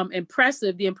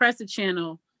Impressive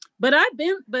channel. But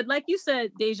like you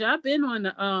said, Deja, I've been on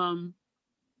the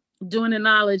doing the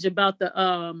knowledge about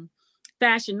the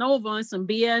Fashion Nova and some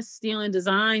BS stealing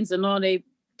designs and all their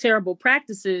terrible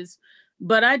practices.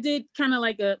 But I did kind of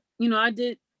like I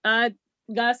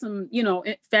got some,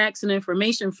 facts and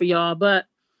information for y'all. But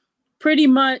pretty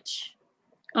much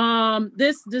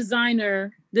this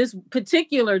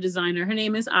particular designer, her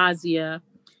name is Azia,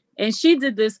 and she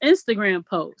did this Instagram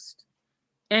post.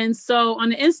 And so on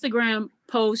the Instagram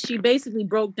post, she basically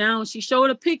broke down, she showed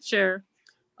a picture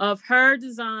of her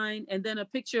design and then a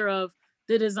picture of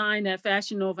the design that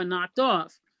Fashion Nova knocked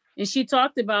off. And she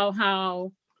talked about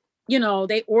how, you know,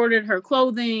 they ordered her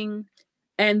clothing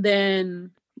and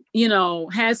then, you know,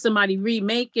 had somebody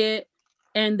remake it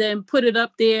and then put it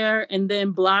up there and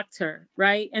then blocked her,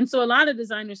 right? And so a lot of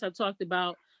designers have talked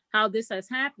about how this has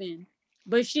happened,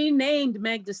 but she named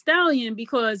Meg Thee Stallion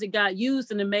because it got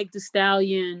used in the Meg Thee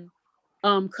Stallion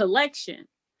collection.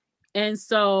 And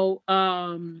so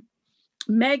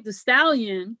Meg Thee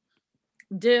Stallion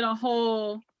did a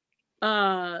whole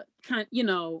you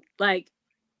know, like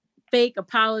fake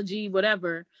apology,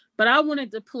 whatever. But I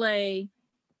wanted to play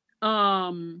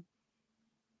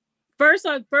first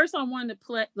I wanted to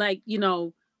play, like, you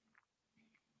know,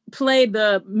 play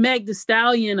the Meg Thee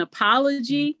Stallion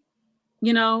apology,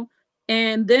 you know,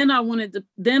 and then I wanted to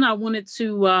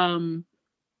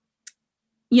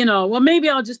you know, well, maybe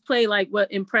I'll just play like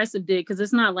what Impressive did because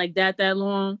it's not like that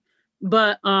long.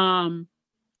 But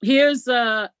here's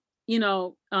you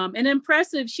know, and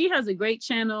Impressive, she has a great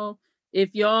channel.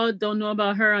 If y'all don't know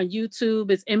about her on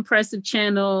YouTube, it's Impressive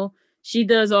channel. She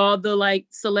does all the like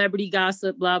celebrity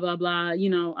gossip, blah blah blah. You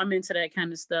know, I'm into that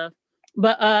kind of stuff.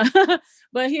 But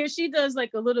but here she does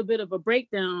like a little bit of a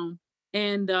breakdown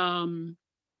and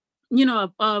you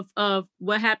know, of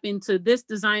what happened to this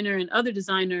designer and other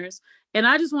designers. And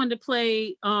I just wanted to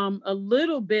play a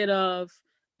little bit of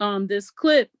this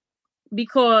clip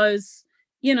because,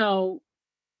 you know,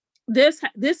 this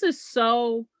is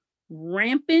so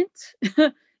rampant.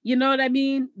 You know what I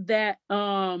mean? That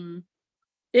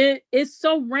it is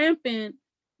so rampant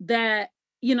that,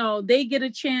 you know, they get a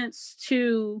chance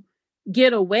to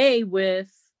get away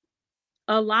with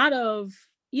a lot of,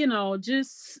 you know,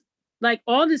 just like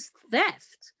all this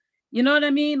theft. You know what I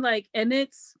mean? Like, and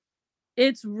it's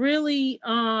really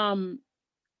I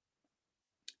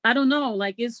don't know,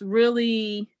 like it's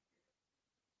really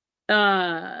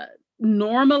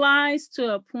normalized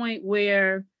to a point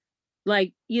where,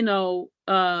 like, you know,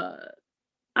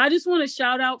 I just want to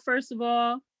shout out, first of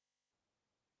all,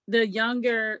 the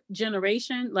younger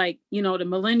generation, like, you know, the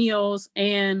millennials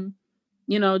and,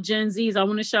 you know, Gen Zs. I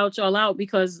want to shout y'all out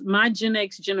because my Gen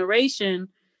X generation,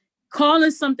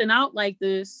 calling something out like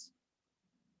this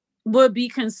would be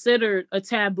considered a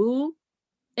taboo.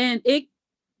 And it,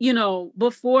 you know,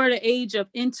 before the age of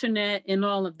internet and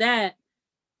all of that,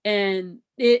 and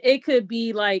it could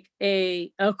be like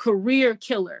a career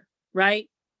killer, right?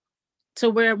 To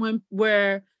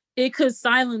where it could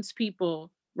silence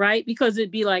people, right? Because it'd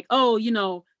be like, oh, you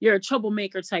know, you're a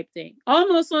troublemaker type thing,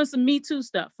 almost on some Me Too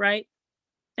stuff, right?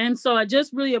 And so I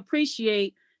just really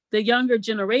appreciate the younger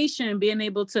generation being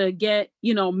able to get,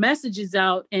 you know, messages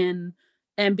out and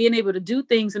being able to do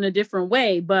things in a different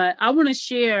way. But I want to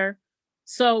share.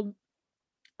 So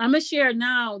I'm gonna share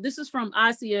now. This is from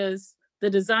Asia's, the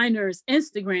designer's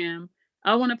Instagram.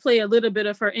 I want to play a little bit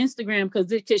of her Instagram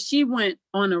because she went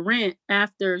on a rant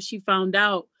after she found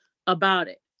out about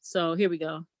it. So here we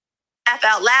go. Laugh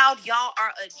out loud, y'all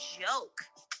are a joke.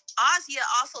 Asia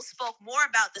also spoke more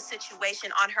about the situation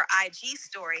on her IG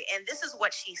story, and this is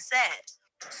what she said.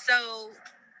 So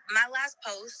my last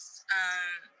post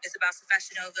is about some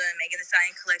Fashion Nova and Megan Thee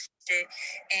Stallion collection shit.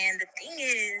 And the thing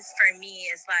is, for me,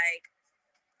 is like,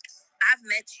 I've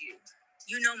met you.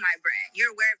 You know my brand.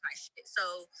 You're aware of my shit.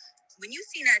 So when you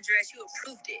seen that dress, you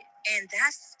approved it. And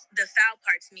that's the foul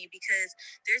part to me because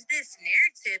there's this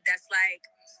narrative that's like,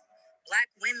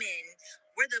 Black women,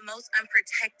 we're the most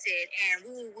unprotected and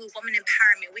woo, woman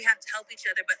empowerment. We have to help each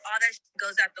other. But all that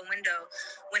goes out the window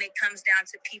when it comes down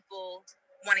to people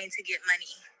wanting to get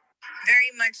money. Very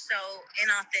much so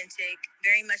inauthentic,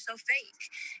 very much so fake.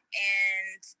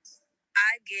 And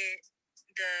I get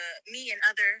me and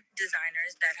other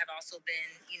designers that have also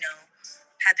been, you know,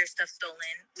 had their stuff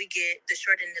stolen. We get the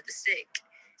short end of the stick.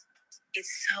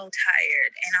 It's so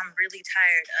tired. And I'm really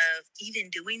tired of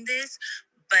even doing this.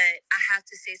 But I have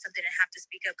to say something and have to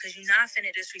speak up because you're not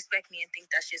finna disrespect me and think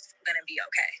that's just gonna be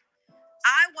okay.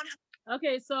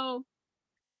 Okay, so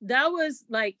that was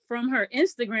like from her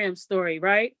Instagram story,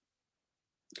 right?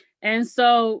 And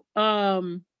so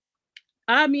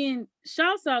I mean,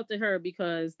 shouts out to her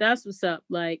because that's what's up.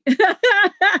 Like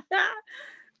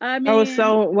I mean,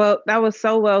 that was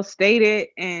so well stated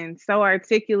and so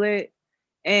articulate.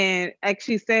 And like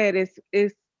she said, it's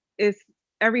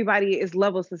everybody is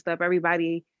levels and stuff.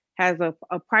 Everybody has a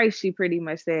price, she pretty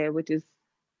much said, which is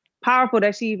powerful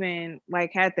that she even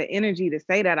like had the energy to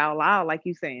say that out loud, like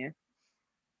you saying.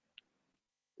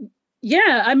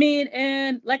 Yeah, I mean,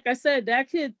 and like I said,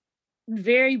 that could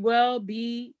very well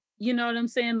be, you know what I'm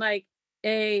saying? Like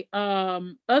a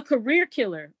career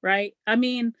killer, right? To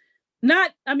me,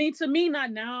 not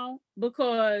now,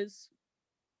 because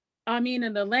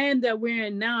in the land that we're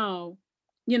in now,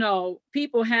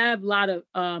 people have a lot of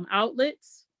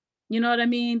outlets, you know what I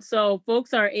mean? So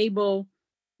folks are able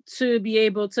to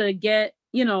get,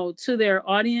 to their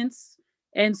audience.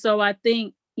 And so I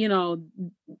think,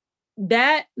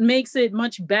 that makes it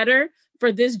much better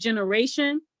for this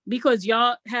generation, because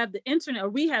y'all have the internet, or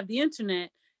we have the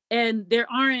internet, and there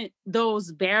aren't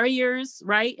those barriers,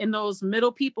 right? And those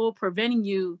middle people preventing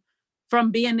you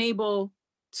from being able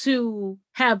to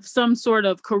have some sort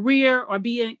of career or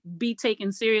be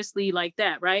taken seriously like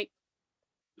that, right?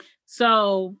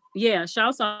 So yeah,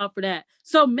 shouts out for that.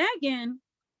 So Megan,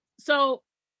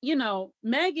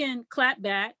 Megan clapped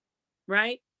back,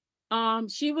 right?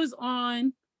 She was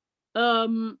on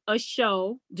a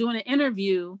show doing an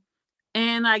interview,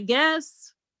 and I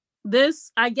guess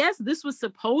this was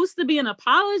supposed to be an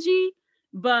apology,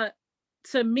 but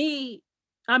to me,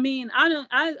 I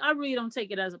really don't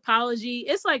take it as apology.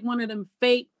 It's like one of them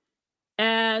fake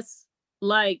ass,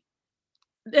 like,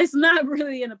 it's not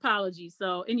really an apology.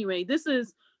 So anyway, this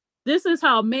is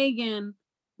how Megan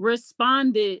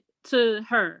responded to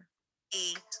her.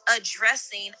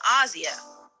 Addressing Asia.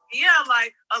 Yeah,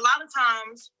 like a lot of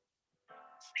times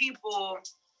people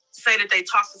say that they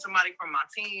talked to somebody from my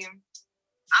team.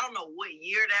 I don't know what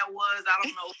year that was. I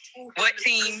don't know who. What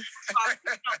team? What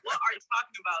are you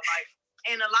talking about? Like,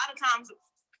 and a lot of times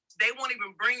they won't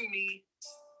even bring me.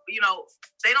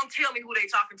 They don't tell me who they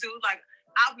talking to. Like,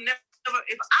 I'll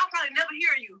probably never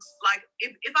hear you. Like,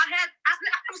 if I've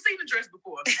never seen a dress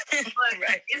before, but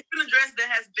right. It's been a dress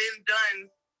that has been done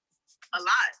a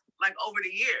lot, like over the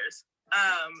years.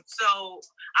 So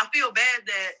I feel bad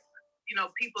that,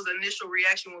 people's initial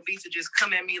reaction will be to just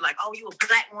come at me like, oh, you a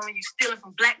black woman, you stealing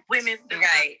from black women.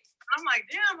 Right. I'm like,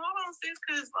 damn, hold on, sis,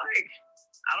 because, like,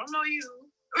 I don't know you.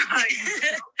 Like,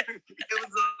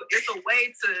 it's a way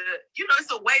to,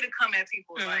 it's a way to come at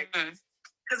people. Mm-hmm. Like,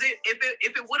 because if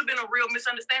it would have been a real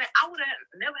misunderstanding, I would have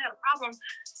never had a problem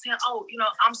saying, oh,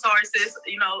 I'm sorry, sis.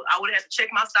 I would have had to check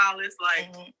my stylist.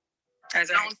 Like, don't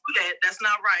do that. That's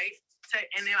not right.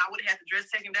 And then I would have had the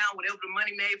dress taken down, whatever the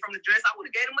money made from the dress. I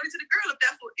would have gave the money to the girl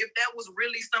if that was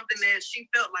really something that she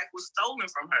felt like was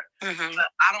stolen from her. Mm-hmm. But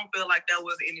I don't feel like that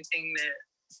was anything that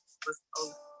was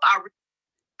stolen. I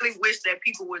really wish that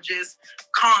people would just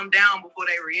calm down before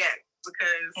they react,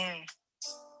 because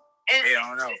and they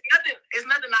don't know. It's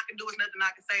nothing I can do. It's nothing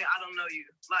I can say. I don't know you.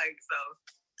 Like,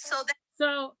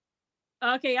 so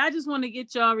okay, I just want to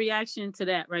get y'all reaction to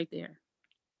that right there.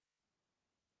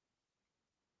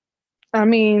 I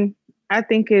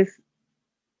think it's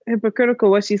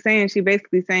hypocritical what she's saying. She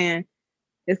basically saying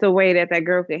it's a way that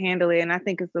girl could handle it, and I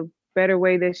think it's a better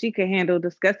way that she could handle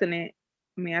discussing it.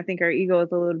 I think her ego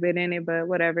is a little bit in it, but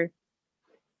whatever.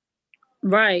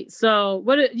 Right. So,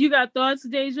 what you got thoughts,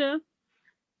 Deja?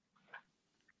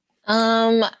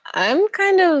 I'm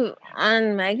kind of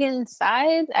on Megan's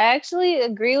side. I actually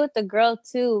agree with the girl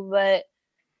too, but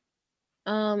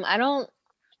I don't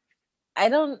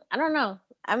know.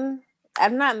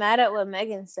 I'm not mad at what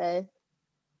Megan said.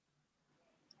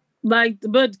 Like,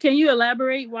 but can you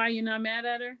elaborate why you're not mad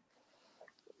at her?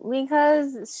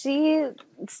 Because she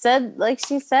said,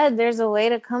 there's a way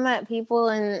to come at people,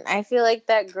 and I feel like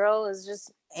that girl was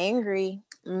just angry.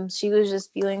 She was just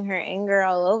spewing her anger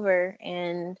all over,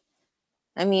 and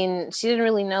she didn't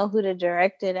really know who to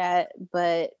direct it at,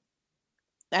 but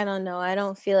I don't know. I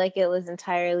don't feel like it was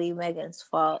entirely Megan's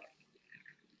fault.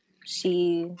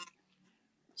 She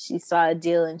saw a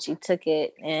deal and she took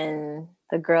it, and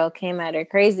the girl came at her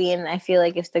crazy. And I feel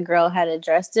like if the girl had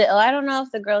addressed it, I don't know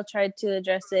if the girl tried to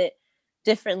address it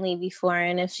differently before,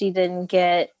 and if she didn't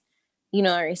get,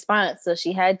 a response, so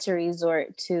she had to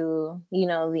resort to,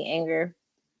 the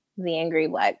angry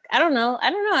black. I don't know.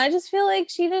 I just feel like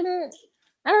she didn't.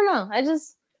 I don't know. I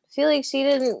just feel like she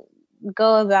didn't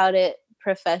go about it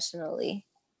professionally.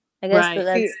 I guess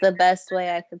that's the best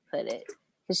way I could put it.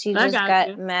 Because she just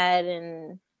got mad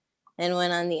and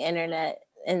went on the internet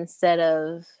instead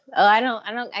of,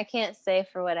 I can't say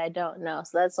for what I don't know.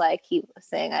 So that's why I keep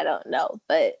saying I don't know.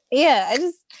 But yeah,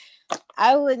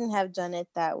 I wouldn't have done it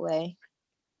that way.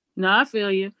 No, I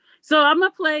feel you. So I'm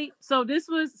gonna play. So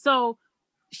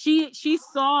she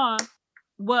saw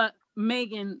what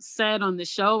Megan said on the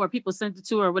show, or people sent it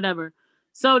to her or whatever.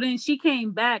 So then she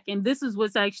came back, and this is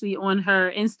what's actually on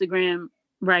her Instagram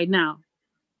right now.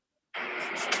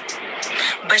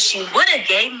 But she would have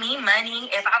gave me money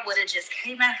if I would have just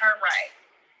came at her right.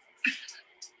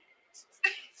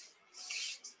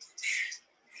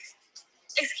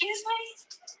 Excuse me?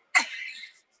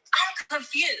 I'm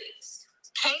confused.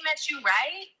 came at you,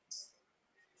 right?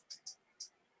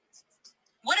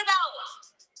 What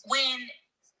about when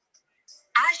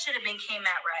I should have been came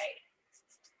at right?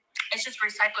 It's just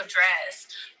recycled dress.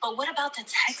 But what about the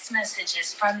text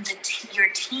messages from your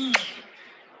team?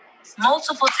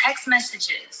 Multiple text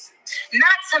messages.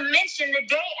 Not to mention the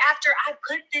day after I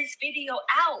put this video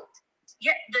out.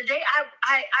 Yeah, the day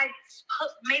I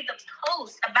made the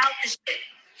post about this shit.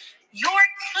 Your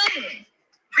team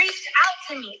reached out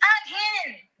to me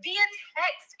again via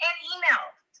text and email.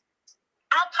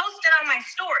 I'll post it on my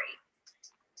story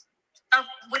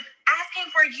with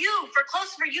asking for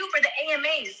close for you for the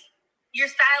AMAs. Your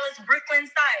stylist, Brooklyn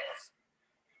Styles.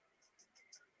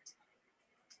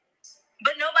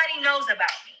 But nobody knows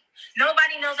about me.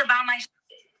 Nobody knows about my shit.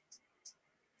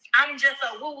 I'm just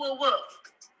a woo woo woo.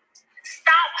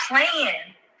 Stop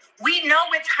playing. We know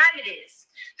what time it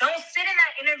is. Don't sit in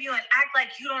that interview and act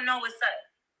like you don't know what's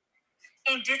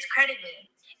up. And discredit me.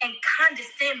 And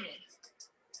condescend me.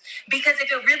 Because if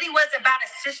it really was about a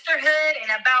sisterhood and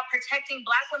about protecting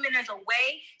Black women as a way,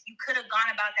 you could have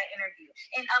gone about that interview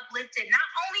and uplifted not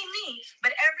only me, but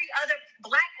every other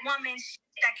Black woman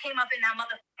that came up in that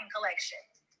motherfucking collection.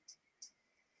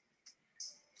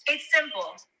 It's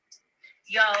simple.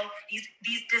 Yo,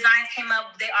 these designs came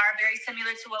up. They are very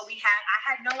similar to what we had. I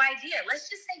had no idea. Let's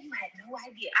just say you had no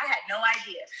idea. I had no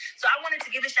idea. So I wanted to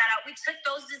give a shout out. We took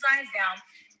those designs down.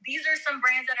 These are some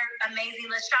brands that are amazing.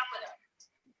 Let's shop with them.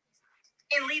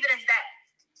 And leave it as that.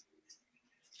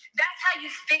 That's how you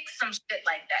fix some shit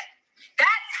like that.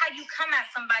 That's how you come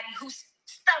at somebody whose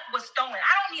stuff was stolen.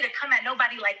 I don't need to come at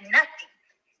nobody like nothing.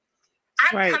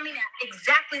 I'm coming at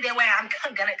exactly the way I'm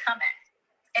gonna come at.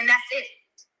 And that's it.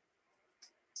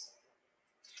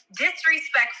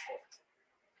 Disrespectful.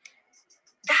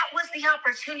 That was the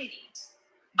opportunity.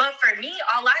 But for me,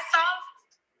 all I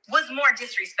saw was more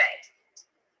disrespect.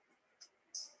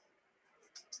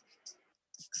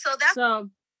 So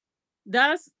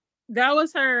that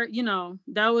was her, you know,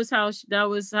 that was how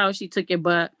she took it.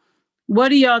 But what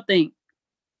do y'all think?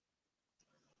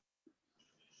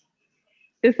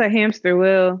 It's a hamster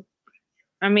wheel.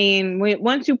 I mean,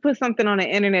 once you put something on the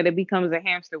internet, it becomes a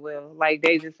hamster wheel. Like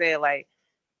they just said, like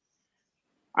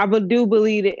I do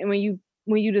believe that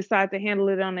when you decide to handle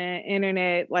it on the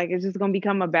internet, like it's just gonna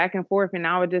become a back and forth, and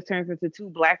now it just turns into two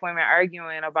Black women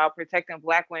arguing about protecting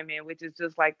Black women, which is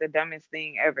just like the dumbest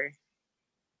thing ever.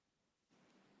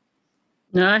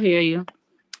 No, I hear you.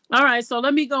 All right, so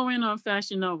let me go in on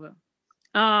Fashion Nova.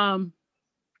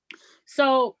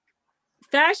 So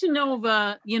Fashion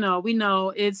Nova, you know, we know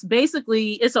it's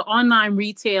an online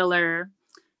retailer,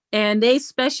 and they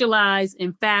specialize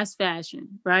in fast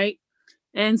fashion, right?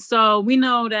 And so we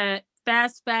know that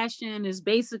fast fashion is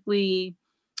basically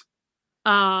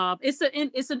it's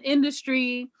an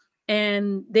industry,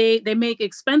 and they make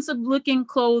expensive looking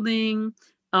clothing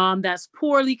that's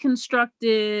poorly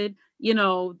constructed, you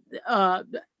know,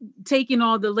 taking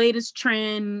all the latest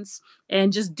trends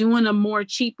and just doing them more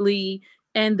cheaply,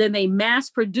 and then they mass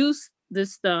produce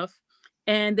this stuff,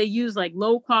 and they use like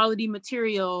low quality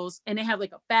materials, and they have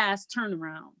like a fast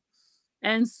turnaround.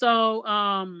 And so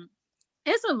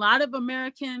it's a lot of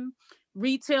American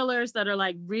retailers that are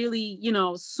like really, you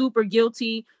know, super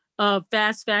guilty of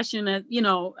fast fashion. You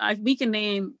know, we can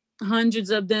name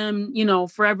hundreds of them, you know,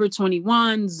 Forever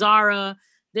 21, Zara,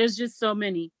 there's just so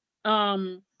many.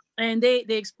 And they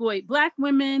exploit Black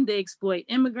women, they exploit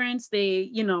immigrants, they,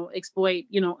 you know, exploit,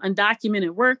 you know,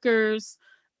 undocumented workers.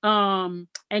 And,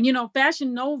 you know,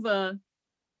 Fashion Nova,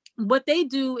 what they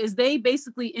do is they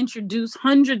basically introduce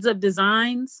hundreds of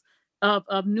designs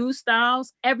of new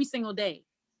styles every single day.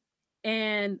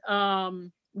 And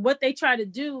what they try to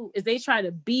do is they try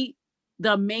to beat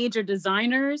the major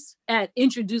designers at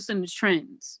introducing the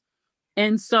trends.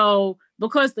 And so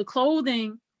because the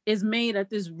clothing is made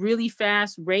at this really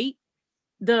fast rate,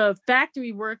 the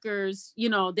factory workers, you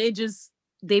know, they're just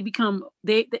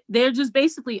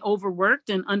basically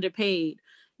overworked and underpaid,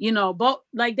 you know, but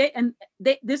like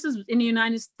this is in the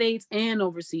United States and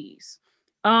overseas.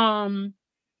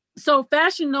 So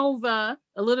Fashion Nova,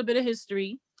 a little bit of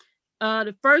history.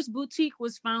 The first boutique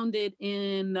was founded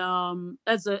in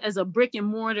as a brick and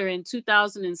mortar in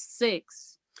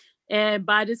 2006, and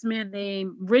by this man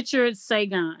named Richard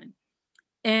Sagan,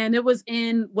 and it was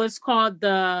in what's called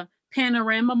the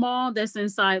Panorama Mall that's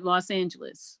inside Los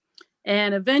Angeles.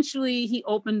 And eventually, he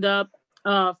opened up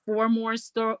 4 more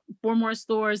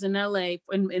stores in LA,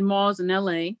 in malls in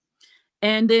LA,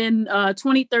 and then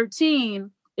 2013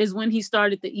 is when he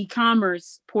started the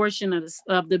e-commerce portion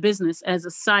of the business as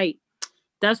a site.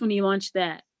 That's when he launched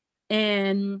that.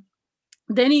 And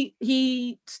then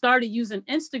he started using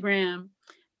Instagram,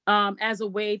 as a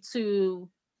way to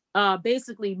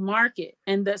basically market.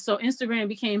 And so Instagram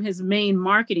became his main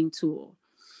marketing tool.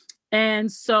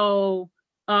 And so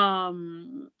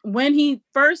when he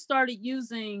first started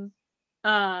using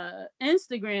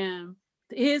Instagram,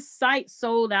 his site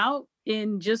sold out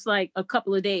in just like a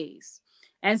couple of days.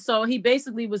 And so he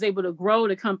basically was able to grow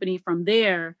the company from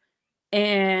there.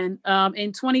 And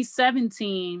in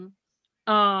 2017,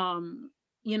 by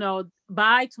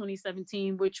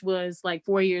 2017, which was like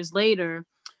 4 years later,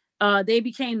 they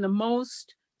became the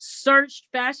most searched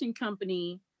fashion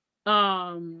company,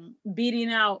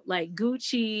 beating out like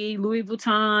Gucci, Louis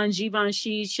Vuitton,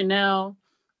 Givenchy, Chanel.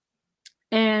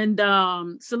 And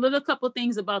so a little couple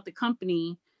things about the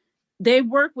company. They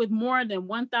work with more than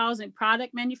 1,000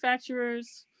 product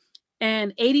manufacturers,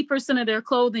 and 80% of their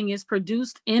clothing is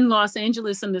produced in Los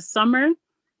Angeles in the summer.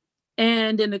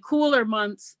 And in the cooler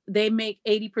months, they make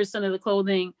 80% of the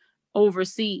clothing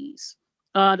overseas.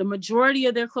 The majority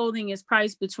of their clothing is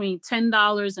priced between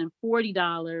 $10 and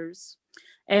 $40.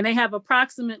 And they have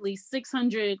approximately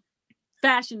 600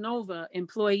 Fashion Nova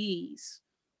employees.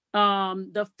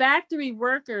 The factory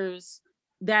workers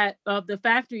of the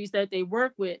factories that they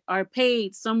work with are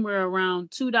paid somewhere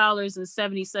around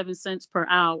 $2.77 per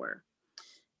hour.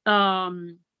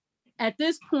 At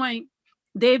this point,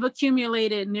 they've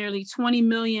accumulated nearly 20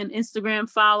 million Instagram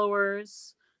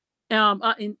followers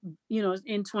in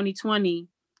 2020.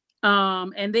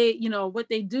 And they, what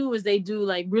they do is they do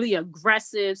like really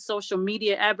aggressive social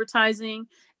media advertising,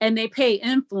 and they pay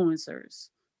influencers,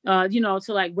 to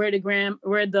like wear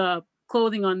the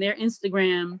clothing on their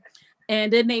Instagram.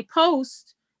 And then they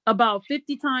post about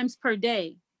 50 times per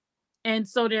day. And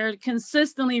so they're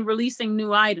consistently releasing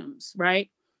new items, right?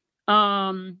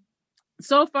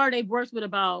 So far, they've worked with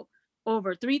about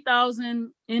over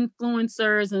 3,000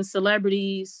 influencers and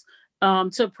celebrities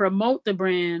to promote the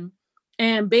brand.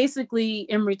 And basically,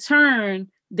 in return,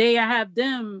 they have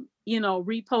them,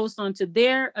 repost onto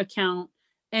their account,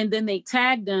 and then they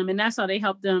tag them. And that's how they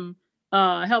help them,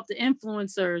 help the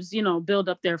influencers, build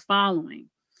up their following.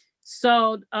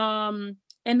 So, and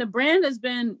the brand has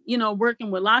been, working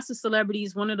with lots of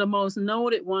celebrities. One of the most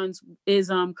noted ones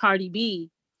is Cardi B.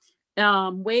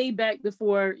 Way back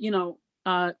before,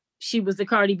 she was the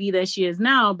Cardi B that she is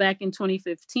now. Back in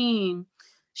 2015,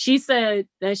 she said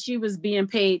that she was being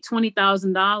paid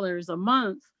 $20,000 a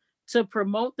month to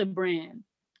promote the brand.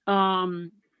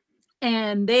 And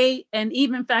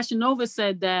even Fashion Nova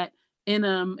said that in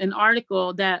an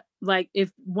article that like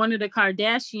if one of the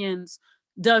Kardashians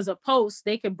does a post,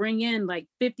 they could bring in like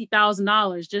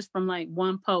 $50,000 just from like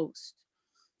one post.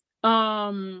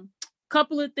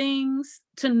 Couple of things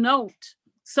to note.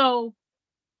 So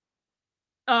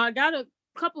I got a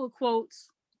couple of quotes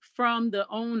from the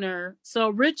owner. So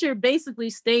Richard basically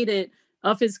stated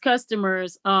of his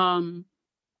customers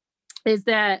is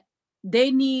that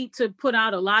they need to put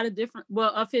out a lot of different,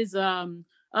 of his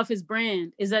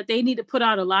brand is that they need to put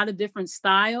out a lot of different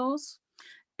styles,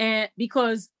 and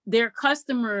because their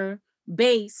customer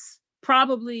base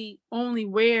probably only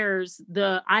wears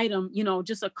the item,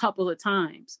 just a couple of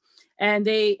times. And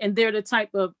they're the type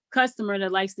of customer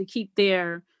that likes to keep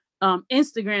their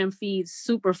Instagram feeds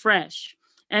super fresh.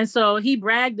 And so he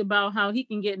bragged about how he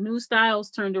can get new styles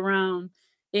turned around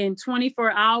in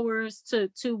 24 hours to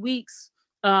 2 weeks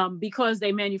because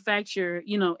they manufacture,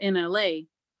 in LA.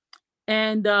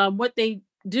 And what they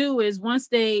do is once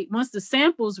the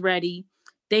sample's ready,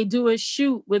 they do a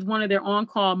shoot with one of their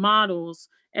on-call models,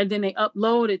 and then they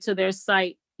upload it to their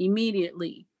site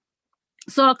immediately.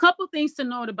 So a couple things to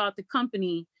note about the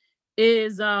company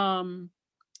is the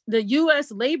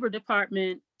U.S. Labor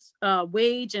Department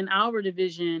wage and hour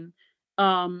division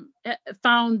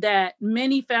found that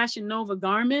many Fashion Nova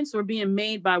garments were being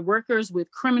made by workers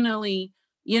with criminally,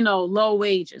 low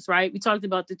wages, right? We talked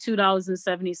about the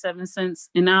 $2.77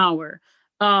 an hour.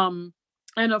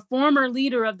 And a former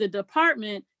leader of the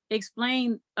department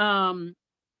explained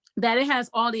that it has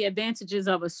all the advantages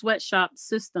of a sweatshop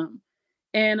system.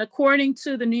 And according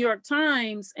to the New York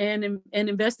Times and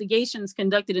investigations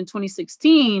conducted in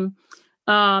 2016,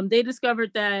 they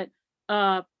discovered that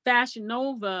Fashion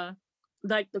Nova,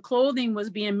 like the clothing was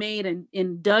being made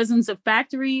in dozens of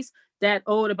factories that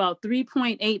owed about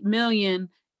 3.8 million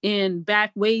in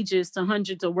back wages to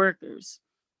hundreds of workers.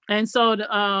 And so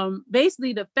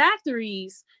basically the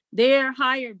factories, they're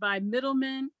hired by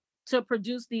middlemen to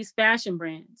produce these fashion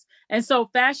brands. And so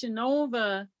Fashion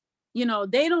Nova,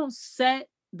 they don't set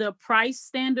the price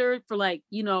standard for like,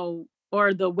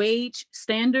 or the wage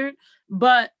standard,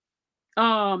 but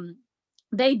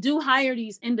they do hire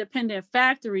these independent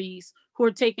factories who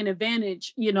are taking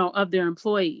advantage, of their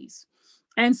employees.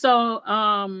 And so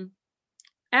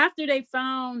after they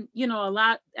found,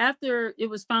 after it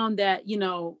was found that,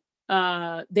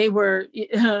 they were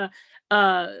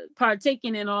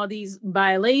partaking in all these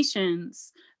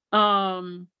violations,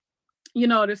 the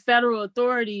federal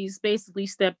authorities basically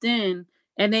stepped in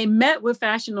and they met with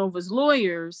Fashion Nova's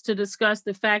lawyers to discuss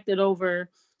the fact that over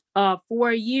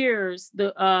 4 years,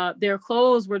 their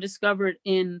clothes were discovered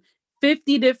in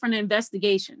 50 different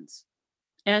investigations.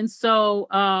 And so,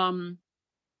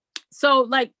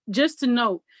 like, just to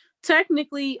note,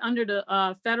 technically under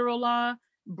the federal law,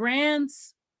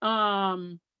 brands,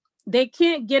 they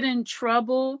can't get in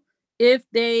trouble if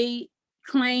they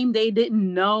claim they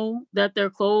didn't know that their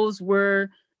clothes were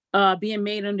being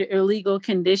made under illegal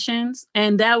conditions.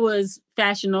 And that was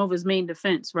Fashion Nova's main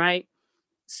defense, right?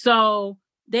 So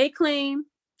they claim,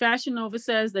 Fashion Nova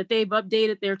says that they've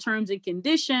updated their terms and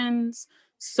conditions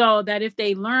so that if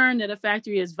they learn that a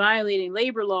factory is violating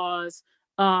labor laws,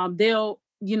 they'll,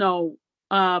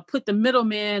 put the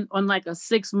middleman on like a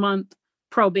 6-month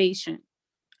probation.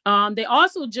 They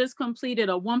also just completed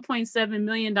a $1.7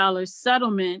 million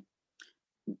settlement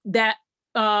that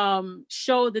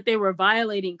showed that they were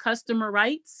violating customer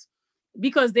rights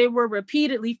because they were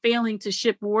repeatedly failing to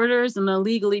ship orders in a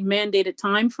legally mandated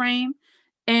time frame.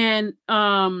 And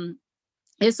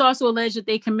it's also alleged that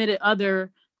they committed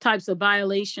other types of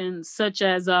violations, such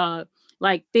as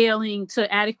like failing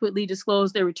to adequately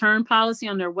disclose their return policy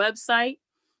on their website.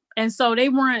 And so they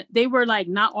were like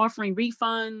not offering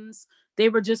refunds. They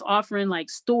were just offering like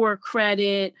store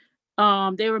credit.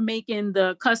 They were making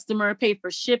the customer pay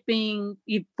for shipping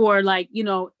for like,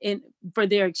 for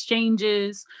their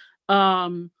exchanges.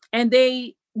 And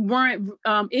they weren't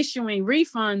issuing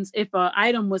refunds if an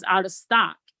item was out of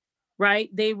stock, right?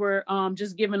 They were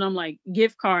just giving them like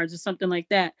gift cards or something like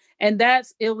that. And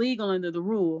that's illegal under the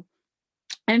rule.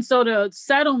 And so the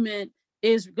settlement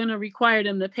is going to require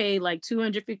them to pay like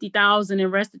 $250,000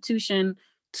 in restitution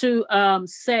to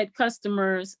said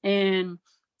customers and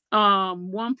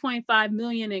 $1.5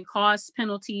 million in costs,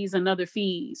 penalties, and other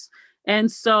fees. And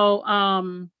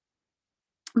so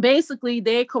basically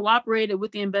they cooperated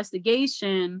with the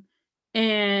investigation,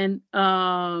 and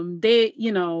they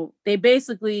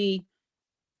basically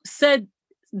said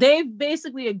they've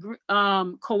basically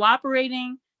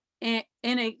cooperating in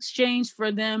exchange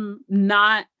for them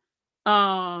not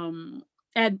for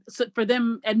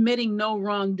them admitting no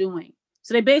wrongdoing.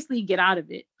 So they basically get out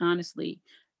of it, honestly.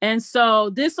 And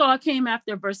so this all came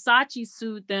after Versace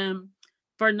sued them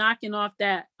for knocking off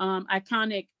that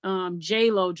iconic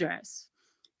J-Lo dress.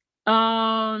 They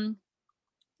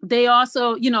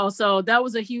also, so that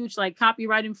was a huge like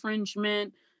copyright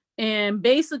infringement. And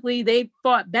basically they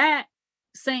fought back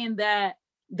saying that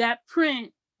that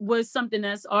print was something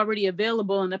that's already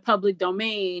available in the public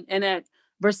domain and that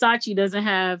Versace doesn't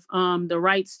have the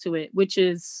rights to it, which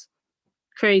is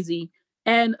crazy.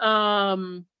 And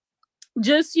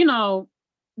just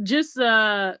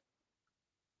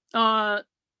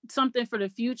something for the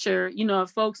future, if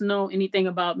folks know anything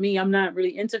about me, I'm not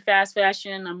really into fast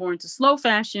fashion. I'm more into slow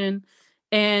fashion.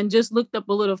 And just looked up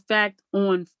a little fact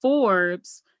on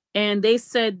Forbes, and they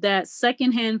said that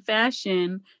secondhand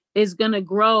fashion is going to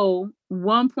grow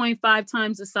 1.5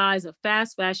 times the size of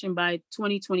fast fashion by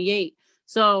 2028.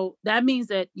 So that means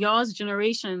that y'all's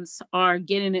generations are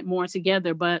getting it more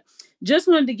together. But just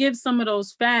wanted to give some of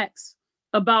those facts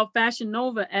about Fashion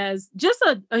Nova as just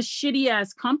a shitty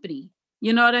ass company.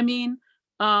 You know what I mean?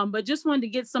 But just wanted to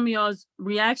get some of y'all's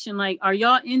reaction. Like, are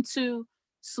y'all into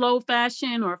slow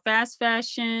fashion or fast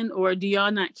fashion, or do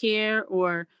y'all not care?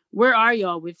 Or where are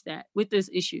y'all with this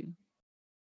issue?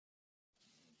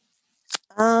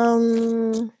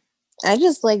 I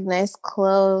just like nice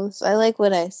clothes. I like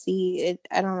what I see.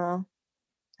 I don't know.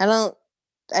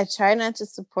 I try not to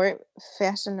support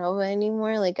Fashion Nova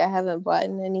anymore. Like, I haven't bought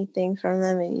anything from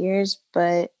them in years,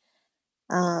 but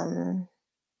I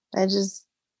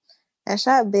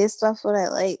shop based off what I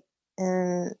like,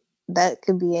 and that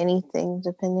could be anything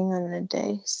depending on the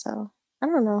day. So I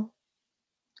don't know.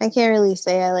 I can't really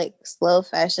say I like slow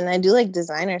fashion. I do like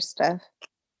designer stuff.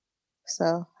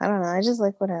 So I don't know. I just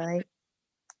like what I like.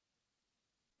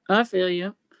 I feel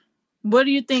you. What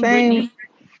do you think, Same. Brittany?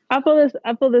 I feel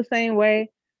the same way.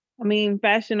 I mean,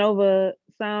 Fashion Nova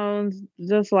sounds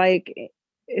just like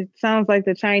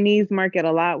the Chinese market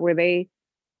a lot, where they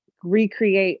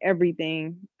recreate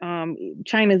everything.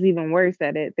 China's even worse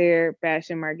at it. Their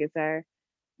fashion markets are,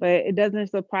 but it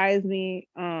doesn't surprise me.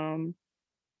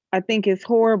 I think it's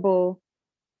horrible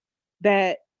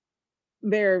that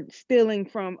they're stealing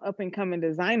from up and coming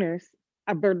designers.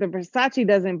 The Versace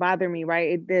doesn't bother me,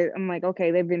 right? I'm like,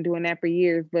 okay, they've been doing that for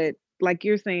years, but like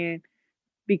you're saying,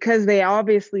 because they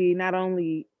obviously not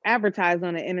only advertise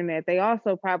on the internet, they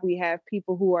also probably have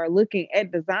people who are looking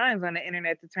at designs on the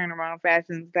internet to turn around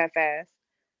fashions that fast.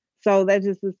 So that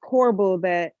just is horrible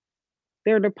that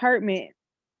their department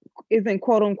isn't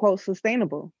quote unquote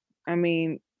sustainable. I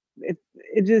mean, it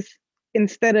just,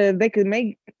 instead of, they could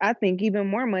make, I think, even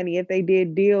more money if they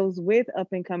did deals with up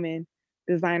and coming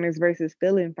designers versus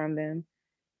stealing from them.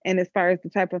 And as far as the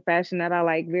type of fashion that I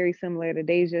like, very similar to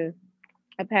Deja,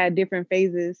 I've had different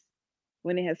phases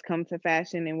when it has come to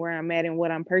fashion and where I'm at and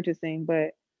what I'm purchasing.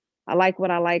 But I like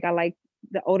what I like. I like,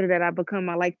 the older that I become,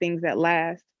 I like things that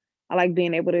last. I like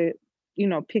being able to,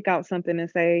 pick out something and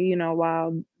say,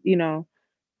 wow,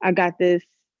 I got this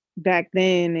back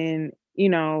then, and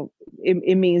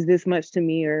it means this much to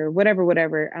me, or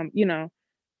whatever.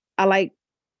 I like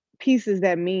pieces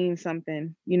that mean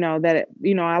something, that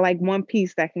I like one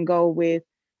piece that can go with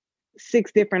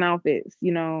 6 different outfits.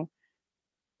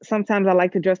 Sometimes I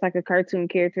like to dress like a cartoon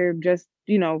character, just,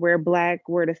 wear black,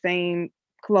 wear the same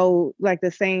clothes, like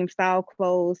the same style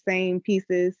clothes, same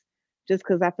pieces, just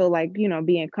because I feel like,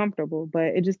 being comfortable.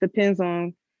 But it just depends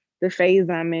on the phase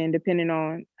I'm in, depending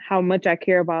on how much I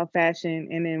care about fashion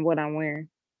and then what I'm wearing.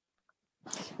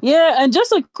 Yeah, and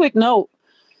just a quick note.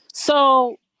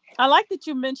 So I like that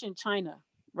you mentioned China,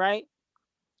 right?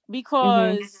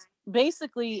 Because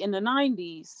basically in the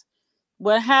 90s,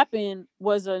 what happened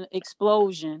was an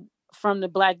explosion from the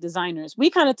Black designers. We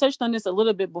kind of touched on this a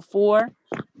little bit before,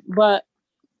 but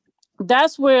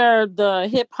that's where the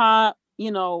hip hop,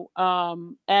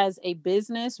 as a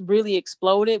business really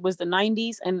exploded, was the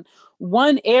 90s. And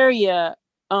one area,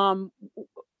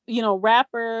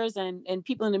 rappers and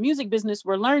people in the music business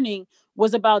were learning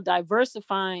was about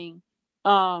diversifying,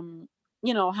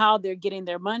 how they're getting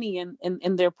their money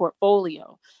in their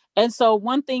portfolio. And so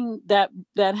one thing that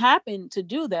happened to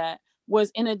do that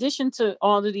was, in addition to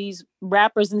all of these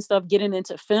rappers and stuff getting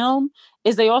into film,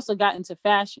 is they also got into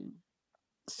fashion.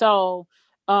 So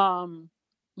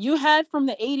you had, from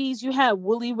the 80s, you had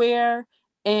woolly wear,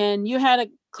 and you had a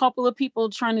couple of people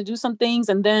trying to do some things,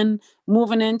 and then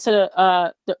moving into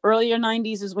the earlier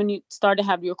 90s is when you start to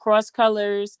have your cross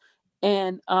colors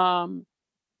and your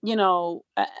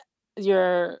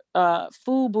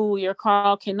Fubu, your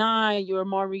Carl Kanai, your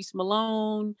Maurice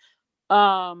Malone,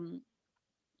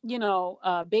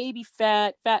 Baby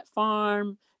Fat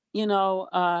Farm,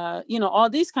 all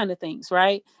these kind of things,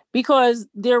 right? Because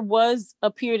there was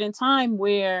a period in time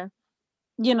where,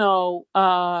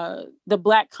 the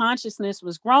Black consciousness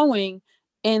was growing,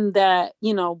 in that,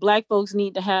 Black folks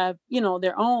need to have,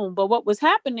 their own. But what was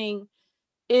happening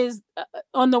is,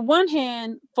 on the one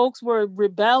hand, folks were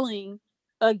rebelling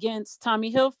against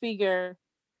Tommy Hilfiger,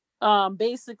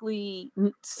 basically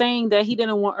saying that he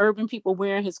didn't want urban people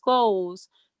wearing his clothes,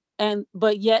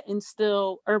 but yet and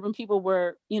still urban people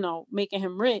were, making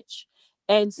him rich.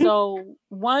 And so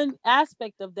one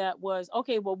aspect of that was,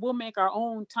 okay, well, we'll make our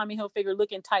own Tommy Hilfiger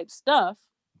looking type stuff.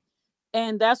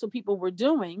 And that's what people were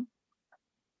doing,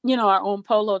 our own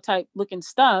polo type looking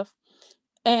stuff.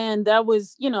 And that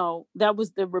was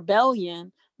the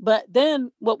rebellion. But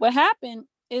then what would happen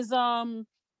is,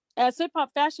 as hip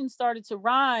hop fashion started to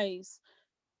rise,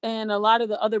 and a lot of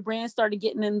the other brands started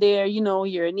getting in there,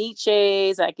 your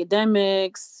Nietzsche's,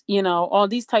 Academics, all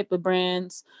these type of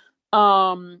brands.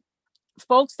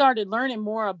 Folks started learning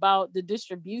more about the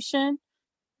distribution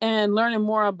and learning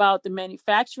more about the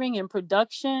manufacturing and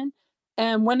production.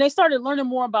 And when they started learning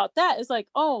more about that, it's like,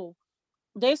 oh,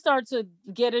 they start to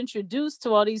get introduced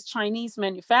to all these Chinese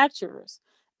manufacturers.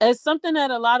 It's something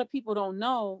that a lot of people don't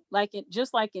know,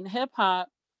 just like in hip hop,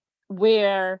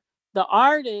 where the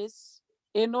artists,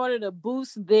 in order to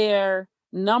boost their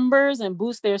numbers and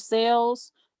boost their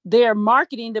sales, their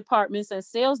marketing departments and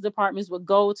sales departments would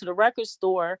go to the record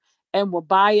store and will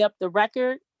buy up the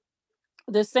record.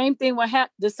 The same thing would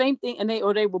happen. The same thing, and they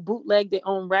will bootleg their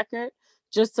own record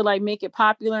just to make it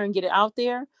popular and get it out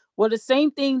there. Well, the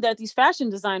same thing that these fashion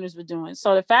designers were doing.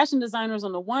 So the fashion designers,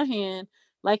 on the one hand,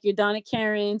 like your Donna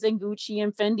Karen's and Gucci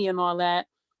and Fendi and all that,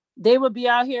 they would be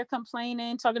out here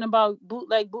complaining, talking about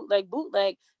bootleg.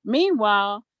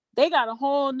 Meanwhile, they got a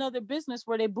whole nother business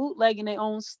where they bootlegging their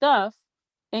own stuff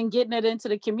and getting it into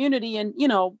the community. And,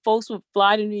 folks would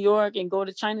fly to New York and go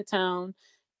to Chinatown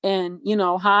and,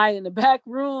 hide in the back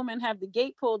room and have the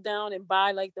gate pulled down and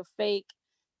buy the fake,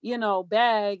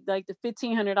 bag, like the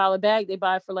 $1,500 bag they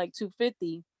buy for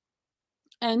 $250.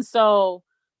 And so,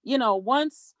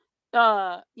 once,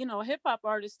 hip hop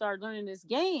artists start learning this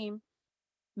game,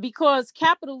 because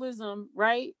capitalism,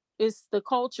 right, is the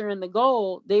culture and the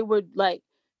goal, they would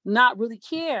not really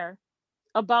care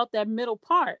about that middle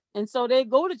part. And so they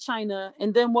go to China,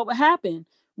 and then what would happen?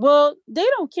 Well, they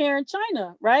don't care in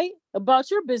China, right,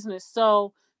 about your business.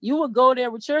 So you would go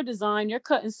there with your design, your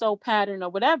cut and sew pattern or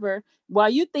whatever, while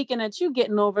you thinking that you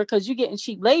getting over because you're getting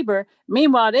cheap labor.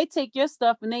 Meanwhile, they take your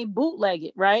stuff and they bootleg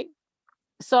it, right?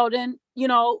 So then,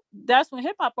 that's when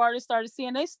hip hop artists started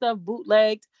seeing their stuff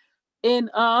bootlegged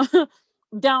in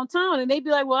downtown, and they'd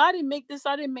be like, well, I didn't make this,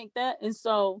 I didn't make that. And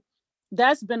so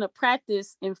that's been a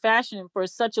practice in fashion for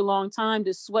such a long time,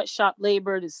 this sweatshop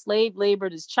labor, this slave labor,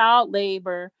 this child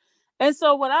labor. And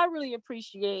so what I really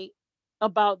appreciate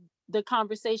about the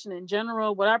conversation in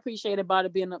general, what I appreciate about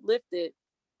it being uplifted,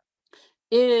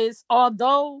 is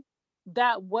although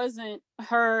that wasn't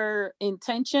her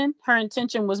intention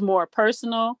was more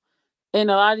personal.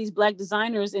 And a lot of these Black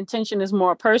designers' intention is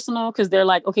more personal because they're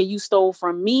like, okay, you stole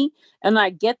from me. And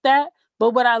I get that.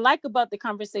 But what I like about the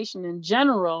conversation in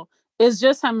general is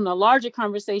just having a larger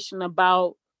conversation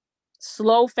about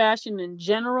slow fashion in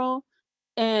general,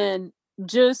 and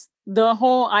just the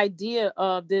whole idea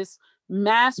of this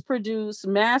mass produced,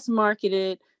 mass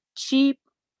marketed, cheap,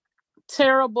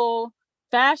 terrible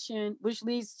fashion, which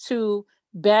leads to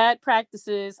bad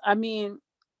practices. I mean,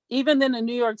 even in a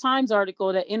New York Times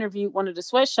article that interviewed one of the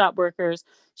sweatshop workers,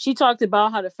 she talked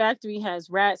about how the factory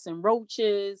has rats and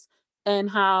roaches, and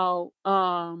how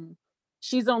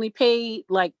she's only paid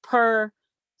like per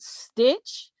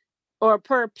stitch or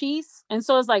per piece. And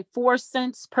so it's like 4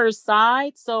 cents per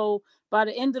side. So by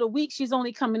the end of the week, she's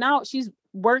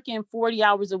working 40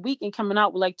 hours a week and coming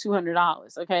out with like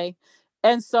 $200. Okay.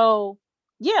 And so,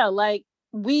 yeah, like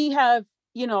we have,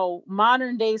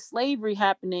 modern day slavery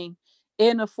happening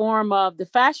in the form of the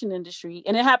fashion industry.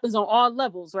 And it happens on all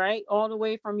levels, right? All the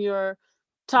way from your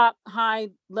top high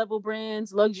level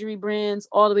brands, luxury brands,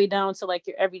 all the way down to like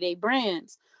your everyday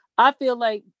brands. I feel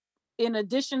like, in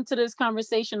addition to this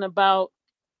conversation about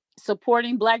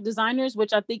supporting Black designers,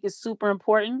 which I think is super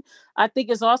important, I think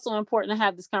it's also important to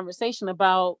have this conversation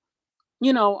about,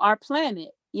 our planet,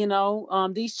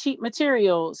 these cheap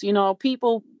materials,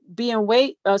 people being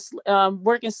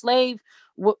working slave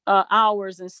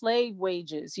hours and slave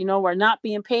wages, or not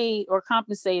being paid or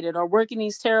compensated, or working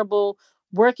these terrible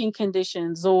working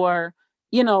conditions, or,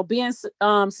 being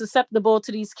susceptible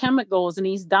to these chemicals and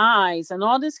these dyes and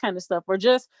all this kind of stuff, or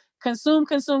just consume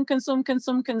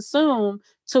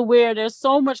to where there's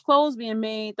so much clothes being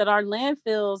made that our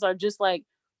landfills are just like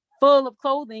full of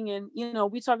clothing. And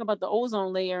we talk about the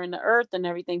ozone layer and the earth and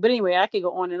everything, but anyway, I could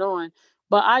go on and on.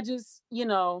 But I just,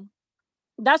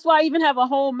 that's why I even have a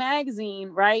whole magazine,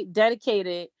 right,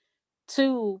 dedicated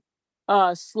to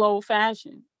slow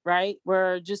fashion, right,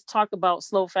 where I just talk about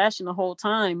slow fashion the whole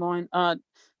time on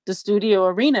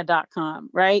thestudioarena.com,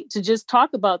 right, to just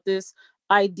talk about this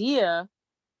idea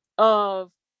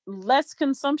of less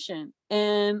consumption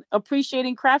and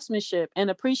appreciating craftsmanship and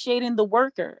appreciating the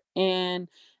worker, and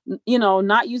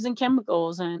not using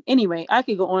chemicals. And anyway, I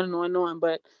could go on and on and on,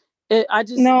 but I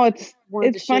just No,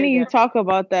 wanted to it's share funny you that. talk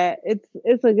about that.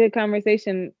 It's a good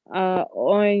conversation.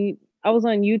 On I was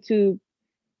on YouTube,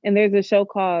 and there's a show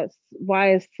called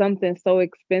Why Is Something So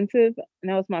Expensive? And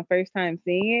that was my first time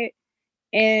seeing it.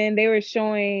 And they were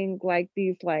showing like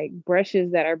these like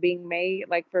brushes that are being made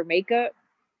like for makeup,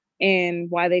 and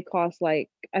why they cost like,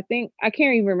 I can't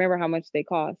even remember how much they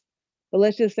cost. But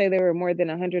let's just say they were more than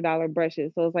 $100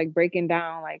 brushes. So it's like breaking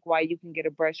down like why you can get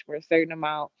a brush for a certain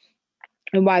amount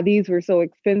and why these were so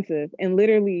expensive. And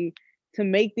literally, to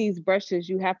make these brushes,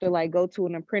 you have to like go to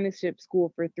an apprenticeship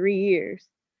school for 3 years.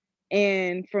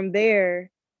 And from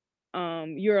there,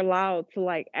 you're allowed to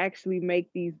like actually make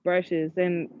these brushes,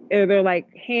 and they're like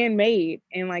handmade,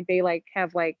 and like they like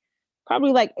have like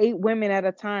probably like 8 women at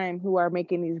a time who are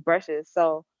making these brushes.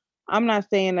 So I'm not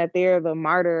saying that they're the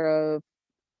martyr of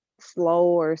slow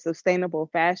or sustainable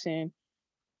fashion.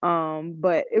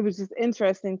 But it was just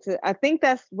interesting I think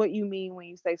that's what you mean when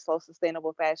you say slow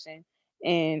sustainable fashion,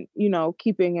 and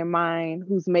keeping in mind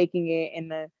who's making it, and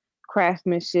the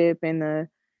craftsmanship, and the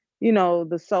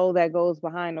soul that goes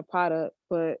behind the product.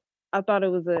 But I thought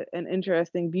it was an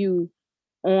interesting view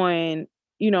on,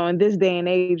 in this day and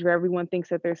age where everyone thinks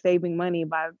that they're saving money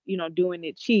by, doing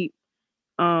it cheap,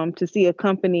 to see a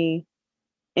company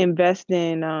invest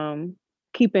in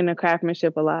keeping the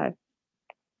craftsmanship alive.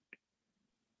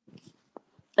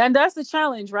 And that's the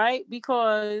challenge, right?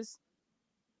 Because,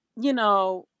 you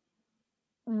know,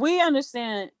 we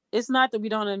understand, it's not that we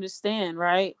don't understand,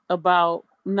 right? About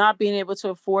not being able to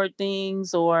afford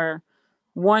things, or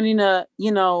wanting to,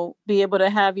 be able to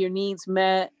have your needs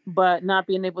met, but not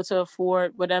being able to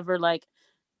afford whatever. Like,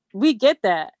 we get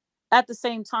that. At the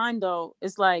same time, though,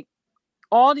 it's like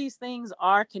all these things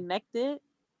are connected.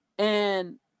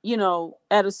 And you know,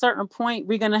 at a certain point,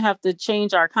 we're going to have to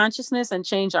change our consciousness and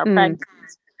change our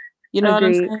practices. You know what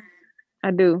I'm Agreed. saying?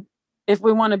 I do. If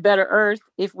we want a better earth,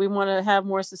 if we want to have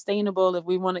more sustainable, if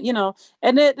we want to, you know,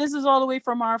 and this is all the way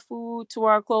from our food to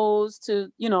our clothes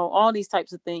to, you know, all these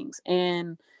types of things.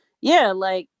 And yeah,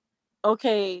 like,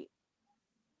 okay,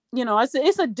 you know,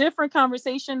 it's a different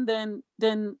conversation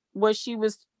than what she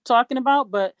was talking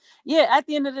about. But yeah, at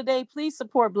the end of the day, please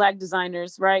support Black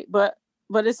designers, right? But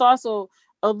it's also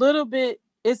a little bit,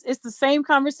 it's the same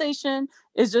conversation,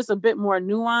 it's just a bit more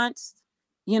nuanced.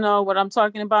 You know what I'm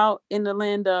talking about? In the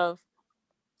land of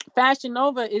Fashion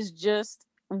Nova is just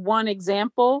one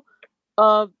example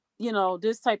of, you know,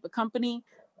 this type of company.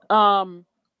 Um,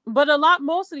 but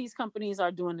most of these companies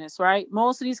are doing this, right?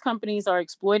 Most of these companies are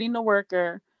exploiting the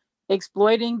worker,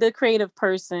 exploiting the creative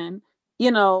person,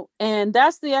 you know, and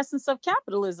that's the essence of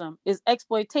capitalism is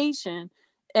exploitation.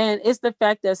 And it's the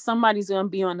fact that somebody's going to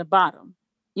be on the bottom.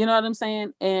 You know what I'm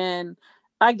saying? And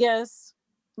I guess,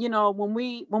 you know, when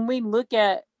we look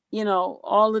at, you know,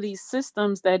 all of these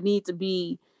systems that need to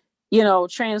be, you know,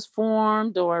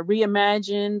 transformed or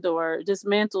reimagined or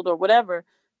dismantled or whatever,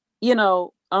 you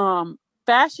know,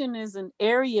 fashion is an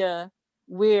area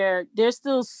where there's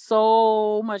still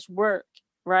so much work,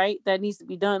 right, that needs to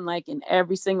be done, like in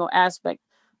every single aspect.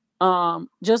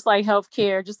 Just like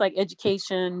healthcare, just like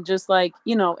education, just like,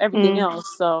 you know, everything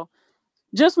else. So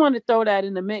just want to throw that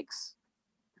in the mix.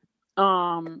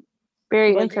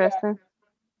 Very But interesting.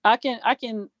 yeah, I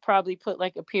can probably put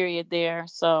like a period there.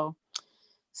 So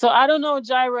I don't know,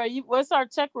 Jaira, what's our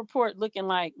tech report looking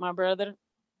like, my brother?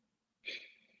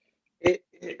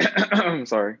 I'm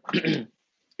sorry. It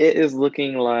is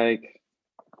looking like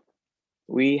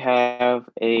we have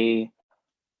a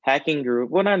hacking group.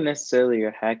 Well, not necessarily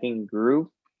a hacking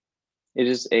group. It's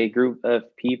just a group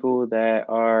of people that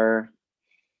are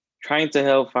trying to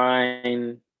help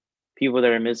find people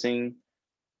that are missing.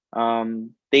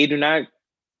 They do not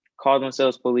call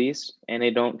themselves police, and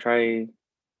they don't try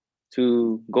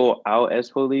to go out as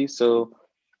police. So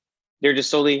they're just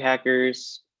solely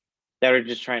hackers that are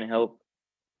just trying to help,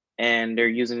 and they're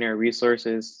using their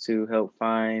resources to help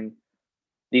find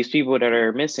these people that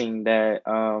are missing that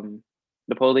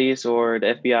the police or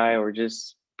the FBI or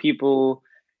just people,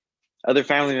 other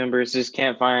family members just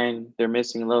can't find their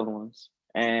missing loved ones.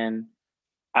 And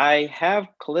I have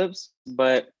clips,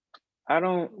 but I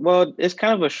don't, well, it's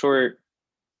kind of a short,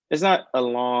 it's not a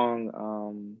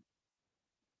long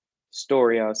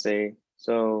story, I'll say.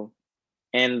 So,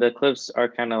 and the clips are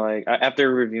kind of like,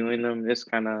 after reviewing them, it's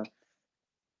kind of,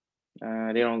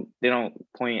 they don't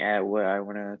point at what I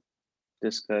want to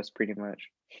discuss pretty much.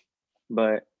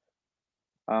 But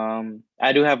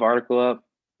I do have an article up.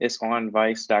 It's on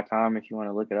vice.com if you want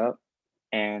to look it up.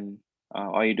 And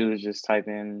all you do is just type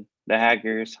in the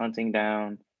hackers hunting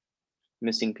down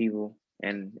missing people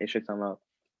and it should come up.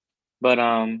 But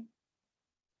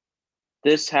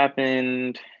this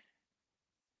happened,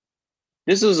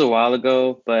 this was a while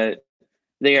ago, but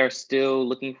they are still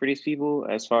looking for these people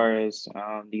as far as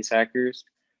these hackers.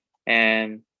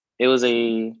 And it was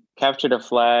a capture the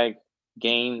flag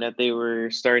game that they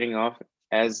were starting off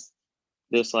as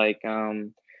this like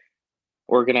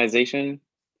organization.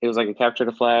 It was like a capture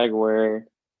the flag where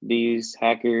these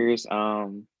hackers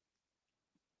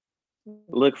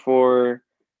look for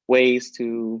ways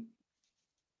to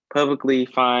publicly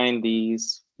find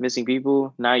these missing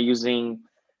people, not using,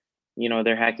 you know,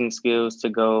 their hacking skills to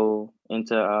go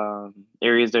into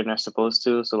areas they're not supposed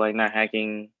to. So like not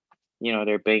hacking, you know,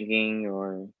 their banking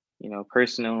or, you know,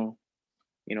 personal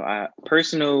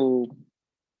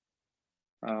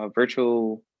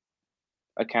virtual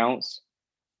accounts.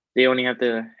 They only have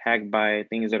to hack by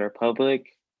things that are public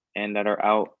and that are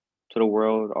out to the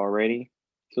world already.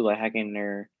 So like hacking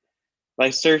their,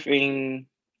 like surfing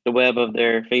the web of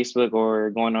their Facebook or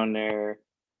going on their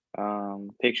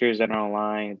pictures that are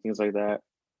online, things like that.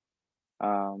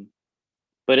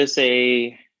 But it's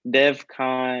a DEF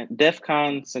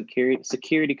CON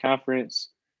security conference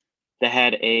that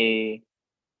had a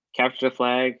capture the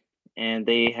flag, and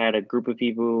they had a group of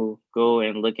people go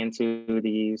and look into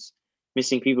these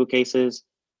missing people cases.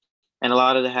 And a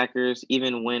lot of the hackers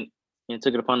even went and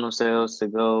took it upon themselves to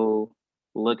go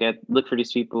look for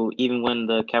these people, even when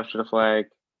the capture the flag,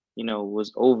 you know,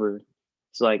 was over.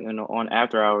 So like, you know, on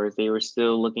after hours, they were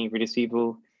still looking for these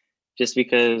people just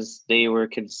because they were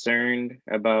concerned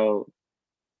about,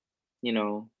 you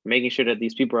know, making sure that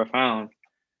these people are found.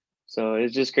 So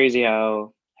it's just crazy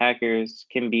how hackers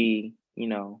can be, you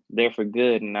know, there for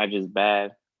good and not just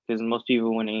bad. Because most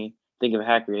people, when they think of a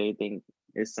hacker, they think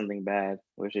it's something bad,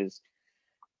 which is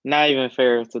not even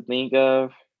fair to think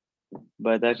of.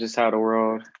 But that's just how the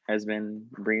world has been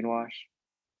brainwashed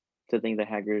to think that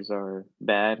hackers are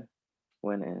bad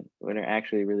when they're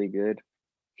actually really good.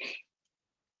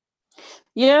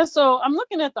 Yeah, so I'm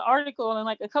looking at the article and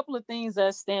like a couple of things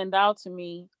that stand out to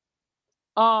me.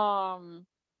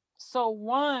 So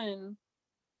one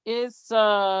is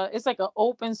it's like an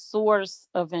open source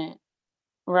event,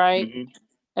 right? Mm-hmm.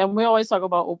 And we always talk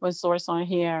about open source on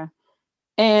here.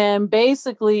 And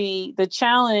basically the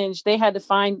challenge, they had to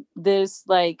find this,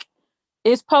 like,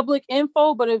 it's public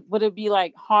info, but it would it be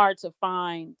like hard to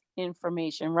find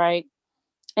information, right?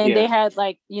 And they Yeah. had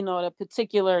like, the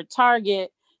particular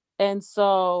target. And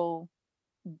so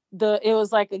it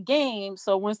was like a game.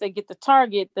 So once they get the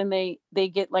target, then they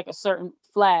get like a certain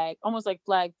flag, almost like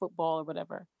flag football or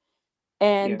whatever.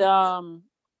 And Yeah.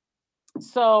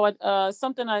 so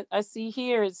something I see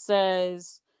here, it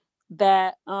says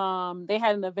that they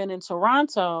had an event in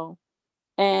Toronto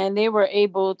and they were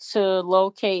able to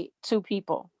locate 2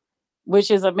 people, which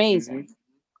is Mm-hmm. amazing.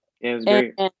 Yeah, it was And,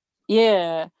 great. and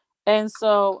yeah, and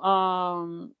so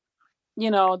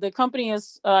the company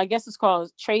is I guess it's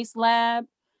called Trace Lab,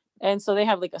 and so they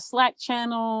have like a Slack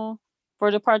channel for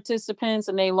the participants,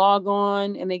 and they log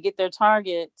on and they get their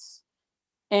targets.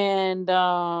 And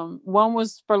one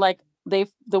was for like the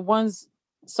ones,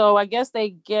 so I guess they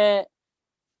get,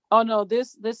 oh no,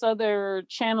 this other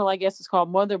channel I guess is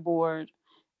called Motherboard.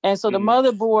 And so the Mm-hmm.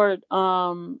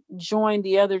 Motherboard joined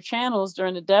the other channels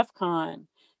during the DEF CON.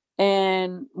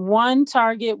 And one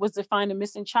target was to find a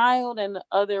missing child, and the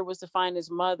other was to find his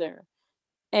mother.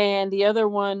 And the other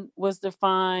one was to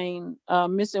find a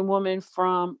missing woman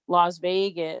from Las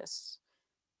Vegas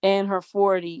in her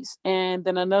 40s. And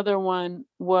then another one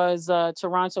was a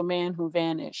Toronto man who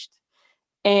vanished.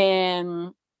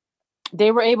 And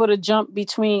they were able to jump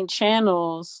between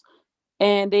channels,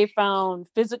 and they found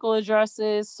physical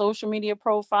addresses, social media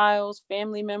profiles,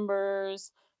 family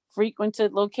members,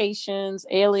 frequented locations,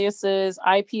 aliases,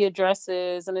 IP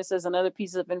addresses, and this is another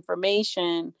piece of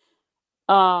information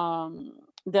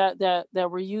that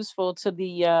were useful to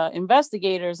the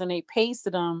investigators, and they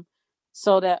pasted them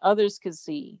so that others could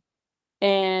see.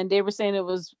 And they were saying it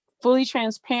was fully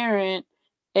transparent,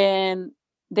 and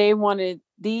they wanted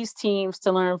these teams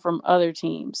to learn from other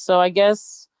teams. So I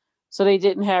guess so they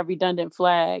didn't have redundant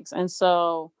flags. And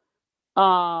so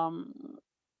um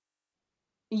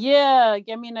yeah,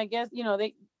 I mean, I guess,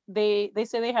 they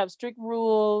say they have strict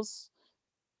rules,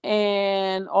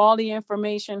 and all the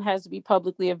information has to be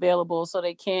publicly available, so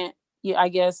they can't, yeah, I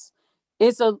guess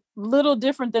it's a little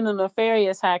different than a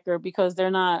nefarious hacker because they're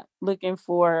not looking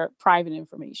for private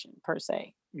information per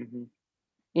se. Mm-hmm.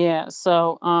 Yeah,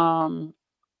 so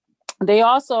they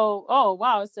also, oh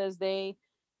wow, it says they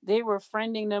were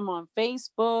friending them on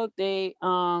Facebook. They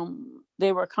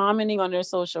were commenting on their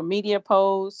social media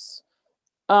posts.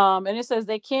 And it says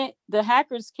the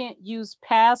hackers can't use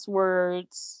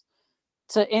passwords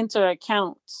to enter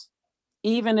accounts,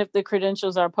 even if the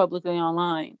credentials are publicly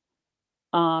online.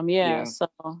 Yeah, Yeah. so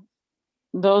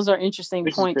those are interesting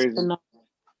Which is points to crazy. know.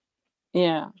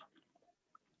 Yeah.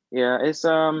 Yeah,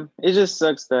 it just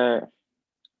sucks that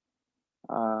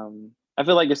I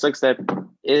feel like it sucks that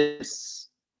it's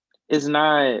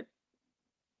not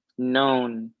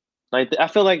known. Like I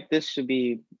feel like this should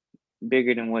be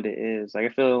bigger than what it is. Like I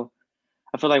feel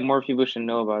like more people should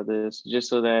know about this just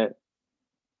so that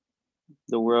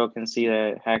the world can see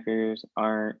that hackers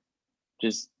aren't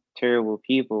just terrible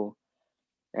people,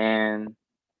 and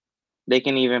they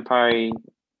can even probably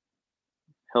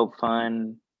help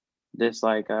fund this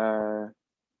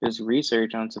this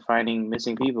research onto finding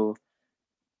missing people,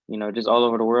 just all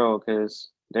over the world, because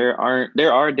there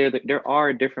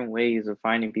are different ways of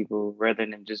finding people rather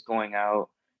than just going out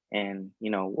and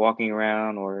walking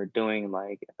around or doing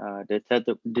like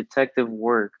detective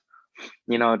work.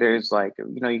 There's like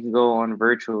you can go on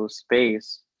virtual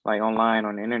space, like online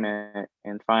on the internet,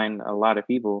 and find a lot of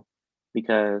people,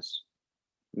 because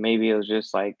maybe it was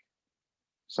just like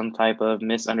some type of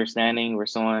misunderstanding where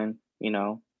someone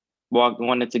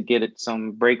wanted to get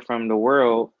some break from the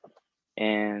world,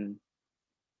 and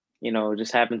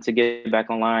just happened to get back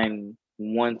online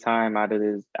one time out of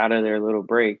their little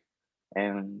break,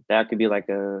 and that could be like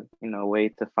a way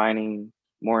to finding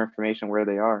more information where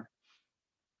they are.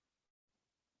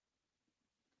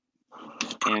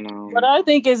 And What I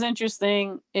think is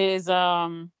interesting is I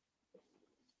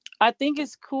think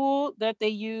it's cool that they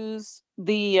use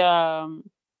the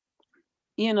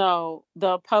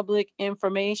public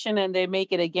information and they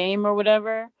make it a game or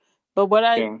whatever. But what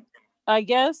yeah. I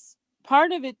guess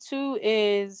part of it too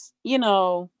is,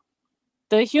 the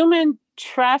human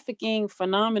trafficking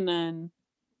phenomenon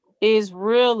is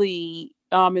really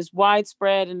is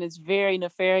widespread and it's very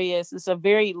nefarious. It's a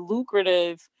very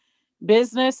lucrative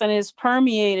business and it's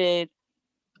permeated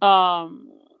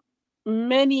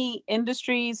many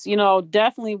industries.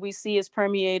 Definitely we see it's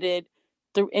permeated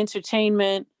through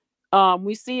entertainment.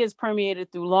 We see it's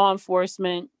permeated through law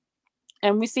enforcement,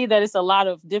 and we see that it's a lot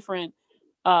of different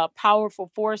powerful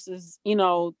forces,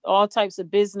 all types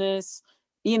of business,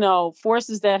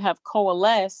 forces that have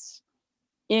coalesced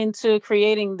into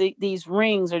creating these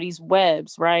rings or these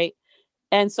webs, right?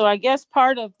 And so I guess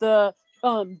part of the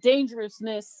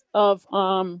dangerousness of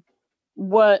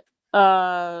what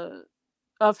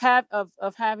of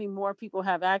having more people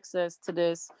have access to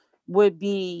this would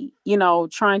be,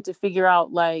 trying to figure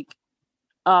out like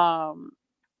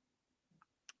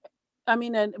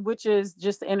and which is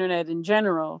just the internet in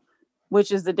general,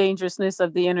 which is the dangerousness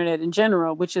of the internet in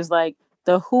general, which is like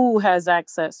the who has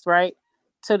access, right,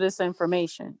 to this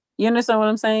information. You understand what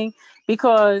I'm saying?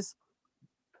 Because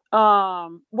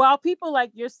while people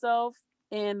like yourself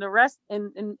and the rest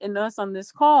and us on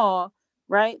this call,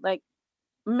 right, like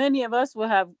many of us will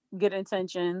have good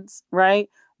intentions, right?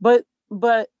 But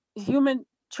human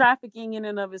trafficking in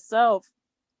and of itself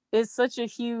is such a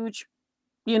huge,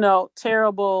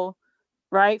 terrible,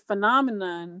 right,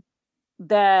 phenomenon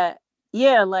that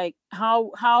like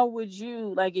how would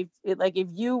you, like if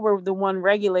you were the one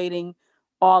regulating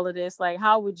all of this, like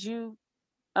how would you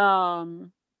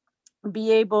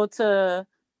be able to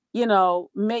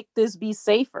make this be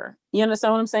safer? You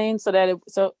understand what I'm saying?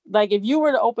 So like if you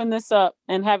were to open this up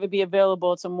and have it be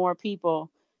available to more people,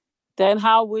 then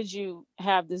how would you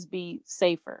have this be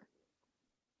safer?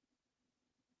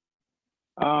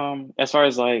 As far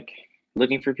as like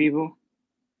looking for people,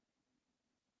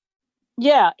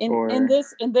 in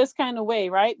this kind of way,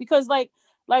 right? Because like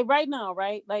right now,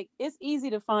 right, like it's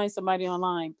easy to find somebody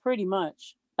online pretty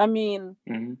much. I mean,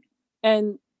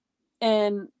 and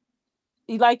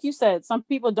like you said, some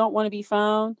people don't want to be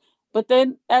found, but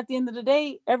then at the end of the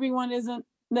day, everyone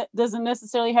doesn't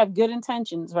necessarily have good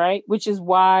intentions, right? Which is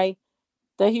why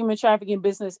the human trafficking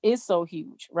business is so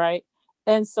huge, right?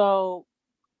 And so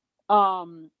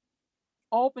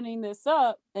opening this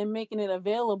up and making it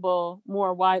available,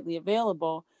 more widely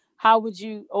available, how would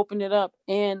you open it up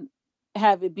and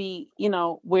have it be,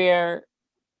 where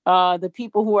the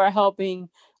people who are helping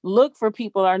look for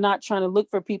people are not trying to look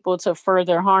for people to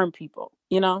further harm people,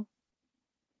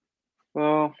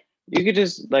 Well, you could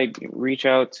just like reach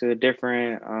out to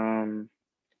different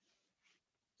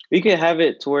we could have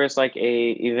it to where it's like a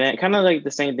event, kind of like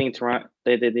the same thing Toronto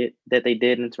that they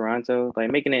did in Toronto,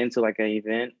 like making it into like an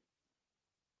event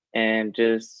and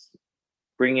just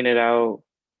bringing it out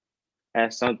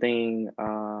as something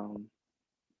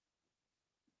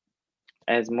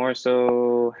as more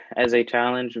so as a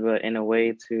challenge, but in a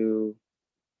way to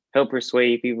help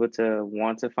persuade people to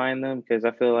want to find them. Because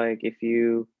I feel like if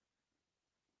you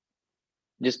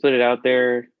just put it out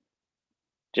there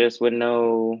just with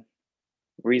no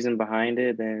reason behind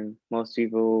it, then most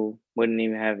people wouldn't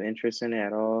even have interest in it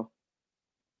at all.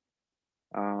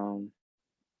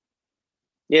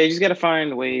 You just got to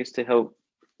find ways to help,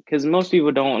 because most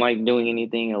people don't like doing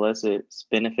anything unless it's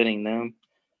benefiting them,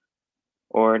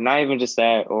 or not even just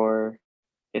that, or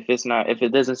if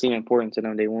it doesn't seem important to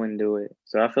them, they wouldn't do it.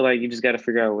 So I feel like you just got to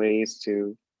figure out ways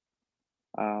to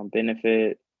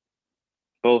benefit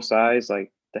both sides,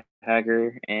 like the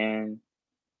hacker and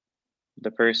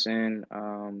the person.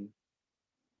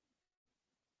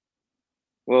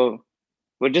 Well,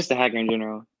 just the hacker in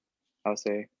general, I'll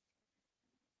say.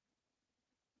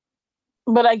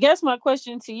 But I guess my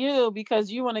question to you,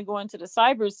 because you want to go into the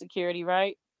cybersecurity,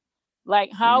 right?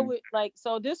 Like how would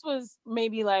so this was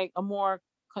maybe like a more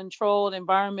controlled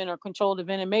environment or controlled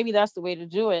event, and maybe that's the way to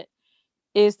do it,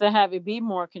 is to have it be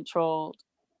more controlled.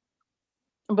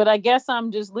 But I guess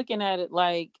I'm just looking at it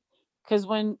like, because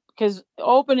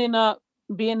opening up,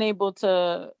 being able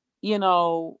to,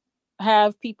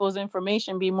 have people's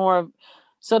information be more,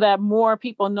 so that more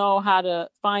people know how to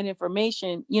find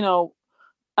information,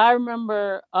 I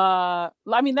remember,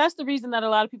 that's the reason that a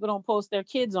lot of people don't post their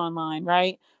kids online,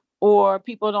 right? Or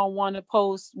people don't want to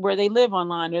post where they live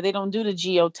online, or they don't do the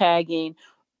geotagging,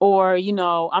 or,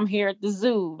 I'm here at the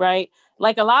zoo, right?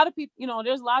 Like a lot of people,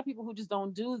 there's a lot of people who just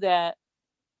don't do that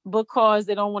because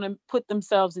they don't want to put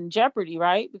themselves in jeopardy,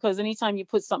 right? Because anytime you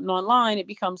put something online, it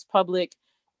becomes public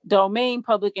domain,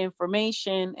 public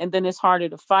information, and then it's harder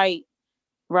to fight,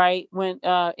 right, when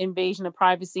invasion of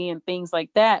privacy and things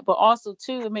like that. But also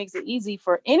too, it makes it easy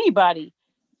for anybody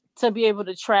to be able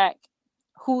to track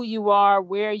who you are,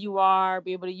 where you are,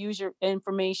 be able to use your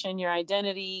information, your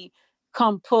identity,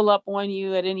 come pull up on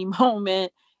you at any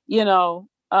moment,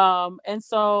 And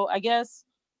so I guess,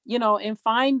 in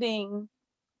finding,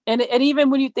 and even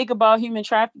when you think about human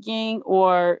trafficking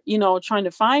or, trying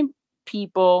to find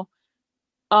people,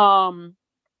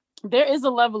 there is a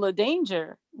level of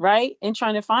danger, right, in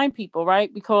trying to find people,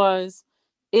 right? Because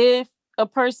if a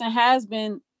person has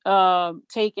been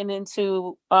taken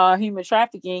into human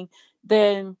trafficking,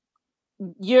 then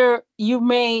you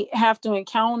may have to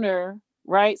encounter,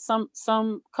 right, some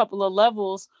couple of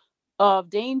levels of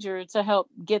danger to help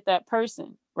get that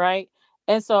person, right?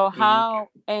 And so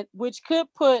and which could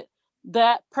put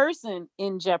that person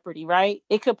in jeopardy, right?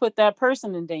 It could put that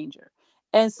person in danger.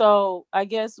 And so I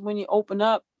guess when you open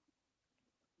up,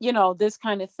 this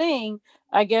kind of thing,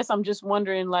 I guess I'm just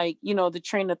wondering, like, the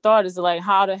train of thought is like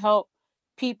how to help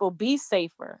people be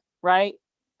safer, right?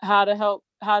 How to help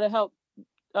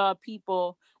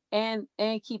people and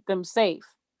keep them safe.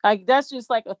 Like, that's just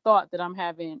like a thought that I'm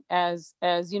having as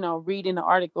reading the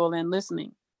article and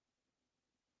listening.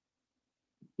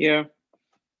 Yeah,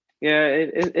 yeah.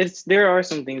 It's there are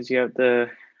some things you have to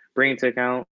bring into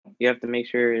account. You have to make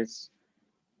sure it's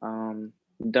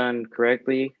done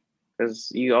correctly, because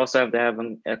you also have to have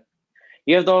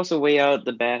you have to also weigh out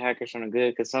the bad hackers from the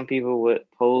good, because some people would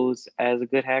pose as a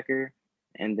good hacker,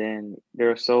 and then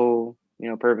their sole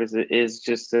purpose is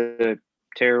just to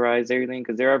terrorize everything,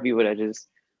 because there are people that just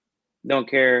don't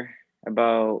care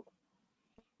about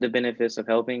the benefits of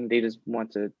helping. They just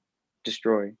want to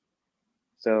destroy.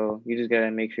 So you just gotta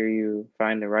make sure you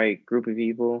find the right group of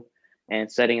people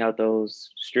and setting out those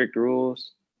strict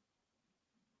rules.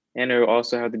 And there will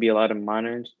also have to be a lot of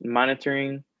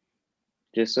monitoring,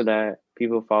 just so that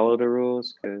people follow the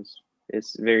rules, because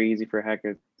it's very easy for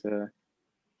hackers to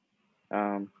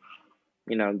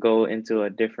go into a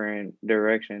different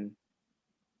direction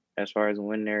as far as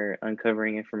when they're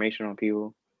uncovering information on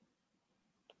people.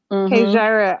 Hey,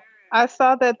 Jaira, I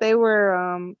saw that they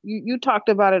were you talked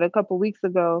about it a couple weeks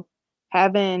ago,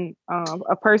 having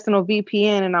a personal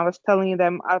VPN, and I was telling you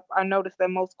that I noticed that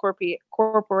most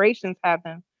corporations have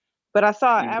them, but I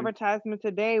saw an advertisement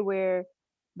today where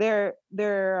they're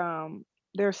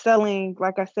selling,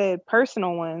 like I said,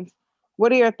 personal ones.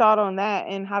 What are your thoughts on that,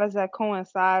 and how does that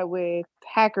coincide with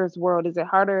hackers' world? Is it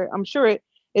harder? I'm sure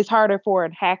it's harder for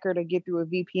a hacker to get through a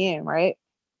VPN, right?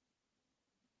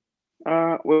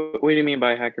 What do you mean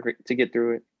by hacker to get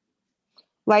through it?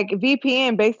 Like,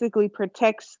 VPN basically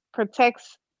protects it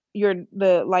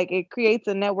creates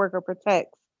a network or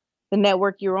protects the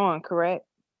network you're on, correct?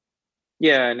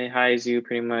 Yeah, and it hides you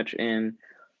pretty much in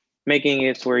making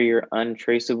it where you're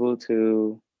untraceable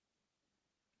to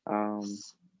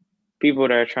people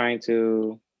that are trying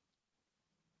to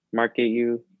market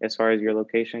you as far as your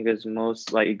location, because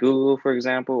most, like Google, for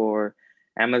example, or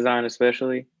Amazon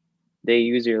especially, they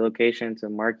use your location to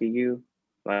market you.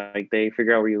 Like, they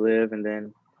figure out where you live, and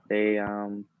then they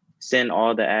send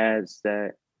all the ads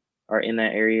that are in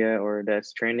that area or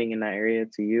that's trending in that area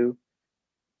to you,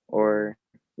 or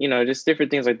just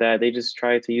different things like that. They just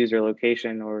try to use your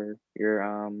location or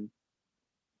your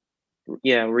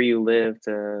where you live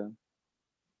to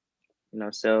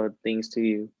sell things to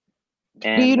you.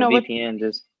 And Do you know a VPN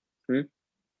just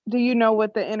do you know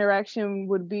what the interaction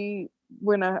would be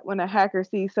when a hacker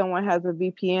sees someone has a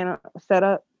VPN set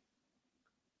up?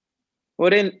 Well,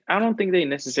 then I don't think they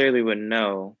necessarily would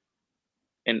know.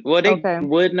 And well, they Okay.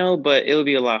 would know, but it would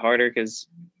be a lot harder, because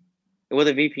with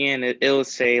a VPN, it'll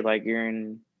say like you're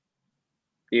in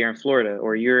Florida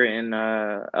or you're in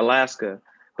Alaska,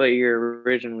 but you're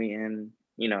originally in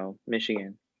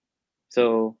Michigan.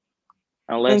 So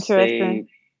unless Interesting.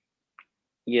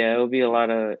 it'll be a lot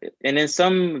of, and then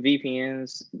some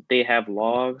VPNs, they have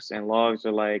logs, and logs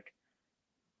are like,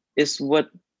 it's what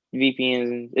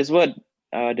detectives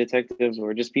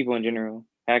or just people in general,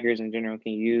 hackers in general,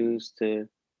 can use to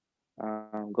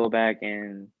go back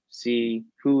and see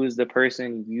who is the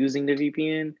person using the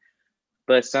VPN.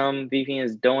 But some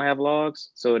VPNs don't have logs,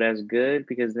 so that's good,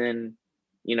 because then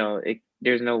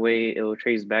there's no way it will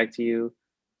trace back to you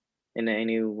in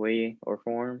any way or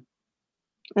form.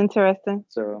 Interesting.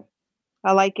 So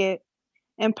I like it.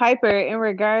 And Piper, in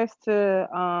regards to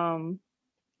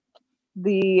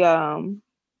the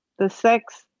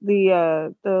sex,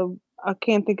 the I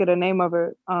can't think of the name of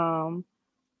it.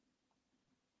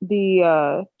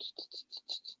 The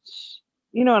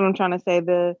you know what I'm trying to say,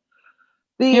 the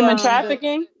Human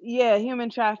trafficking. human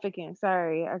trafficking.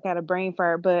 Sorry, I got a brain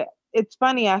fart, but it's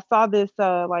funny. I saw this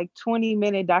like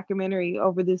 20-minute documentary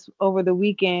over the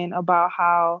weekend about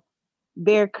how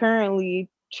they're currently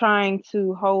trying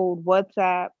to hold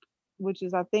WhatsApp, which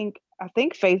is I think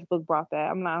Facebook brought that.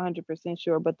 I'm not 100%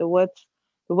 sure, but the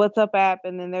WhatsApp app,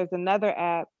 and then there's another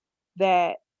app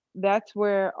that that's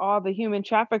where all the human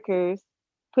traffickers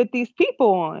put these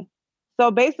people on.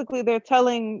 So basically they're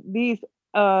telling, you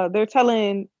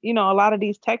know, a lot of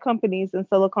these tech companies in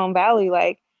Silicon Valley,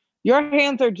 like, your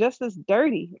hands are just as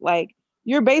dirty. Like,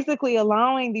 you're basically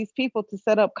allowing these people to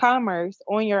set up commerce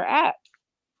on your apps.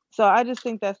 So I just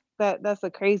think that's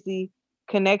a crazy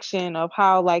connection of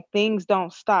how, like, things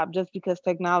don't stop just because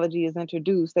technology is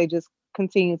introduced. They just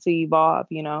continue to evolve,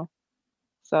 you know.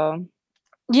 So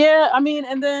Yeah, I mean,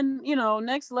 and then, you know,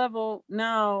 next level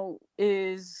now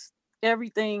is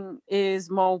everything is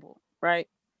mobile, right?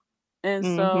 And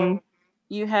mhm. so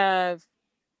you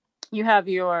have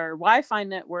your Wi-Fi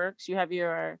networks, you have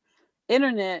your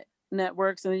internet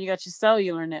networks, and then you got your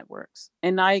cellular networks.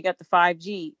 And now you got the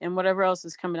 5G and whatever else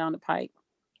is coming down the pipe.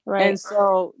 Right. And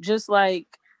so just like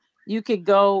you could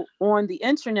go on the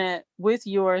internet with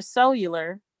your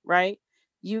cellular, right?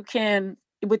 You can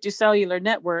with your cellular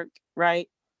network, right?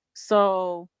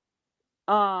 So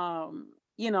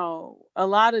you know, a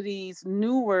lot of these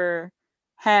newer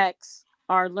hacks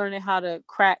are learning how to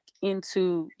crack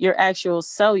into your actual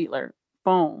cellular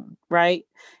phone, right?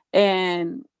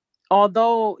 And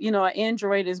although, you know,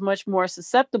 Android is much more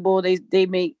susceptible, they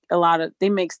make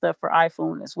stuff for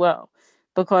iPhone as well.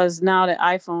 Because now that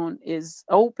iPhone is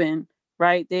open,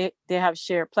 right? They have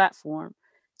shared platform.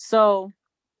 So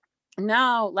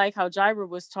now, like how Jaira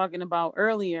was talking about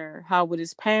earlier, how with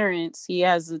his parents he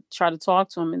has to try to talk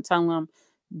to him and tell him,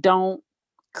 don't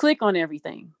click on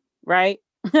everything, right?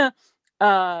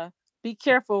 uh be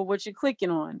careful what you're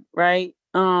clicking on, right?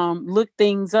 Look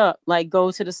things up, like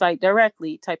go to the site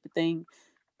directly type of thing.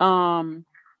 um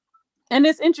and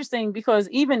it's interesting because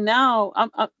even now,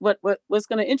 what's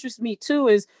going to interest me too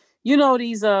is, you know,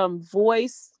 these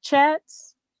voice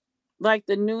chats, like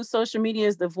the new social media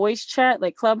is the voice chat,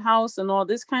 like Clubhouse and all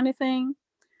this kind of thing.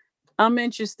 I'm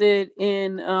interested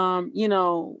in, you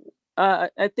know,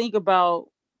 I think about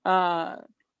uh,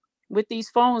 with these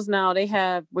phones now, they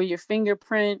have where your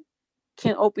fingerprint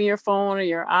can open your phone or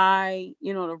your eye,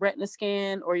 you know, the retina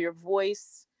scan or your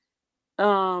voice.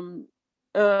 Um,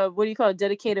 what do you call it?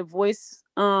 Dedicated voice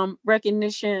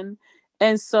recognition.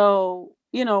 And so,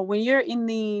 you know, when you're in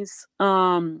these,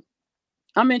 I'm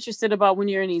interested about when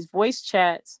you're in these voice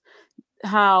chats,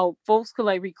 how folks could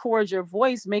like record your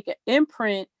voice, make an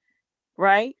imprint,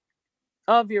 right,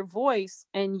 of your voice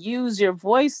and use your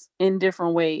voice in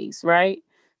different ways, right?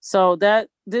 So that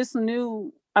this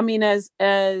new, I mean, as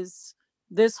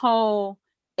this whole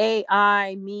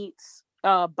AI meets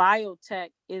biotech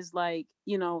is like,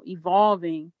 you know,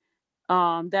 evolving,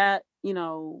 that, you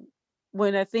know,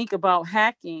 when I think about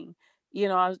hacking, you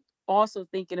know, I was also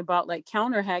thinking about like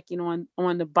counter hacking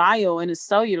on the bio and the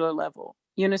cellular level.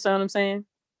 You understand what I'm saying?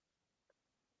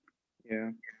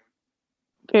 Yeah.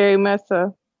 Very much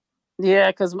so.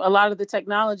 Yeah, because a lot of the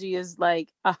technology is like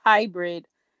a hybrid,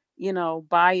 you know,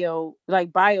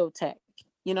 like biotech.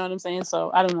 You know what I'm saying? So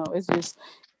I don't know. It's just,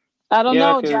 I don't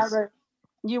Yeah, know, because Jabber.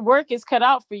 Your work is cut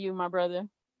out for you, my brother.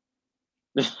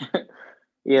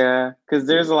 yeah, because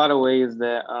there's a lot of ways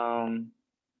that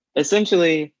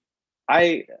essentially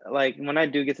I like when I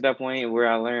do get to that point where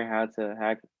I learn how to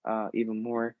hack even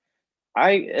more.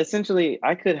 I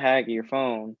could hack your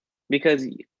phone because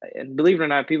believe it or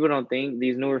not, people don't think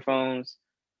these newer phones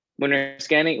when they're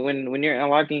scanning when you're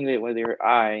unlocking it with your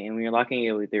eye and when you're locking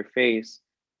it with your face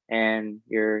and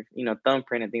your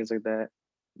thumbprint and things like that,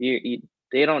 you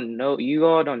they don't know, you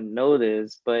all don't know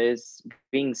this, but it's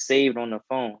being saved on the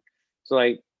phone. So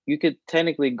like you could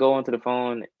technically go onto the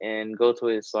phone and go to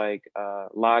its like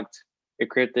locked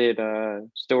encrypted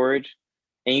storage,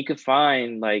 and you could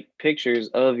find like pictures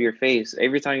of your face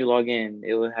every time you log in.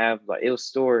 It will have like, it will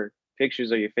store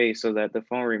pictures of your face so that the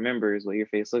phone remembers what your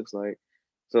face looks like.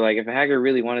 So like if a hacker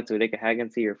really wanted to, they could hack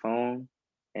into your phone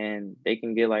and they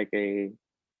can get like a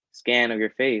scan of your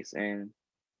face and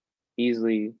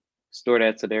easily store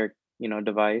that to their,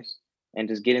 device and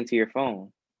just get into your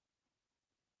phone.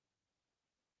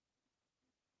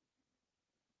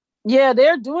 Yeah,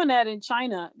 they're doing that in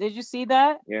China. Did you see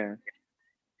that? Yeah.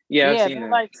 Yeah, I've Yeah, seen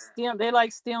that. they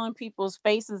like stealing people's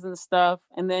faces and stuff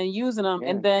and then using them, Yeah.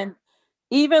 and then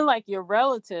even like your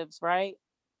relatives, right?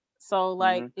 So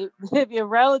like Hmm. if your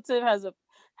relative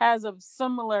has a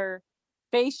similar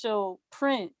facial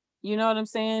print, you know what I'm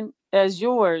saying, as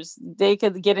yours, they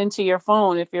could get into your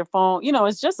phone if your phone, you know,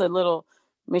 it's just a little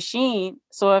machine.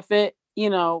 So if it, you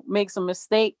know, makes a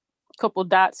mistake, couple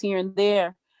dots here and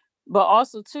there, but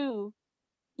also too,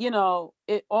 you know,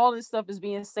 it all this stuff is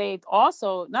being saved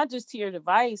also not just to your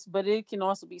device, but it can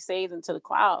also be saved into the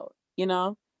cloud, you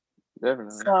know.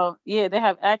 Definitely. So yeah, they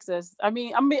have access. I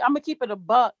mean, I'm gonna keep it a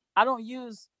buck. I don't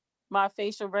use my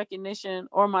facial recognition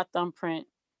or my thumbprint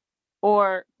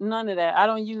or none of that. I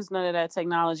don't use none of that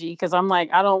technology because I'm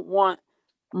like, I don't want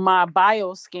my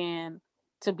bioscan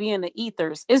to be in the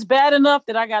ethers. It's bad enough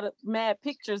that I got mad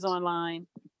pictures online,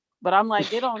 but I'm like,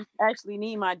 they don't actually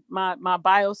need my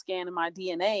bioscan and my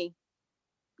DNA.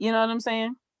 You know what I'm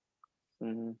saying?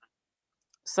 Mm-hmm.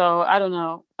 So I don't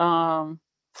know.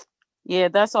 Yeah,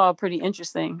 that's all pretty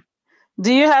interesting.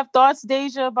 Do you have thoughts,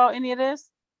 Deja, about any of this?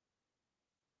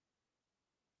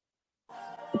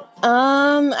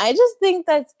 I just think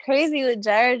that's crazy what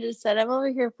Jared just said. I'm over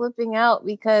here flipping out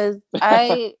because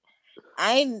I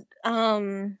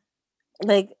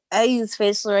like I use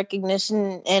facial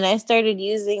recognition and I started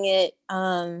using it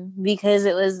because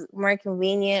it was more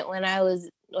convenient when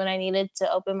I needed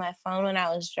to open my phone when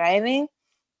I was driving.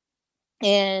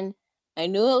 And I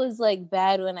knew it was like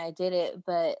bad when I did it,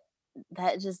 but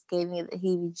that just gave me the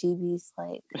heebie-jeebies.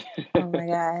 Like, oh my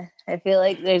god, I feel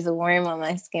like there's a worm on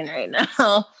my skin right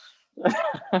now.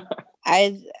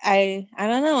 I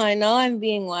don't know. I know I'm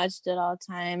being watched at all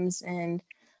times, and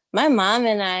my mom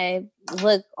and I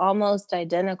look almost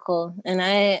identical, and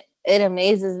it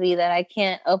amazes me that I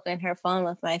can't open her phone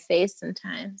with my face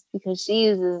sometimes because she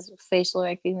uses facial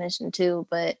recognition too,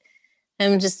 but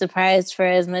I'm just surprised for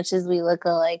as much as we look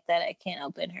alike that I can't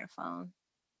open her phone.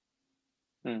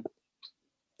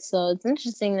 So it's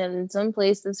interesting that in some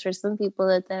places for some people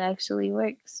that actually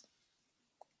works.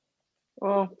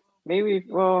 Well, maybe.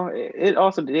 Well, it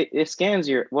also it scans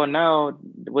your. Well, now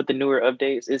with the newer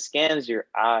updates, it scans your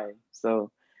eye,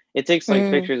 so it takes like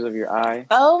pictures of your eye.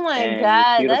 Oh my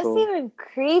god, that's cuticle. even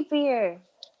creepier.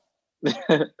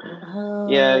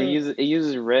 Yeah, it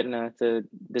uses retina to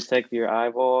detect your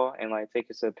eyeball and like take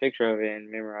us a picture of it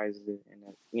and memorizes it, and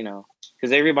you know,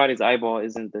 because everybody's eyeball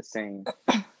isn't the same.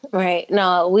 Right.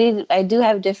 No, I do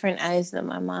have different eyes than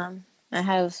my mom. I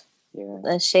have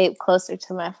a shape closer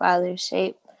to my father's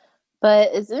shape. But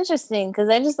it's interesting because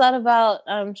I just thought about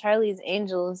Charlie's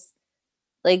Angels,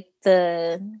 like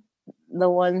the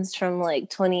ones from like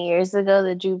 20 years ago,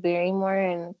 the Drew Barrymore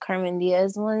and Carmen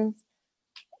Diaz ones.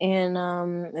 And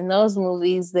in those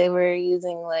movies, they were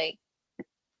using like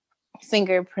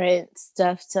fingerprint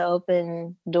stuff to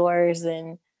open doors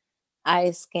and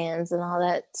eye scans and all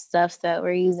that stuff that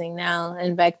we're using now.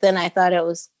 And back then I thought it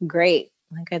was great.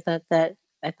 Like I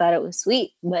thought it was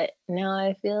sweet, but now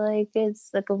I feel like it's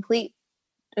a complete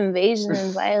invasion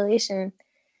and violation.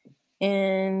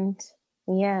 And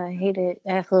yeah, I hate it.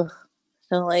 I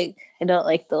don't like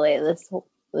the way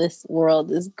this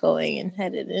world is going and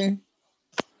headed in.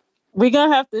 We're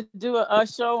gonna have to do a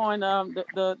show on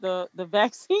the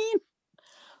vaccine.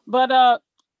 But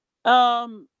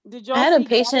did y'all I had a see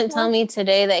patient Gattaca? tell me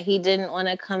today that he didn't want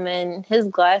to come in. His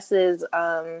glasses,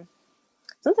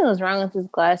 something was wrong with his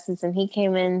glasses, and he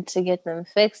came in to get them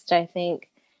fixed, I think.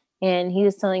 And he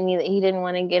was telling me that he didn't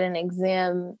want to get an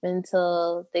exam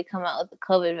until they come out with the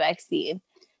COVID vaccine.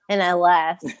 And I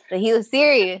laughed, but he was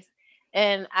serious.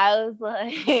 And I was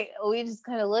like, we just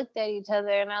kind of looked at each other,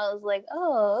 and I was like,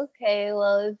 oh, okay,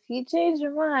 well, if you change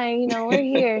your mind, we're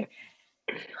here.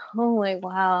 I'm like,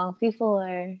 wow, people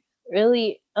are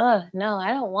really, no,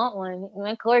 I don't want one.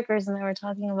 My coworkers and I were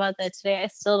talking about that today. I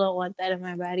still don't want that in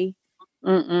my body.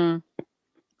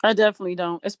 I definitely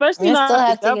don't, especially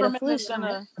not if the government is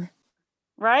gonna.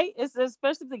 Right? It's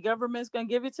especially if the government's gonna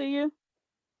give it to you.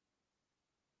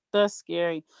 That's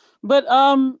scary. But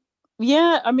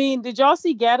yeah, I mean, did y'all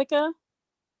see Gattaca?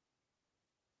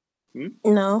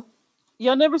 No.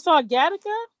 Y'all never saw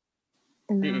Gattaca?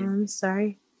 No, I'm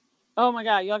sorry. Oh my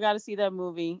god, y'all got to see that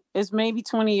movie. It's maybe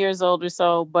 20 years old or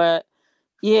so, but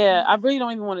yeah, I really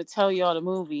don't even want to tell y'all the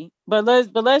movie. But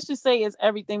let's just say it's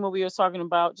everything what we were talking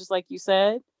about, just like you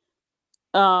said.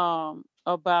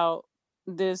 About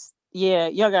this. Yeah,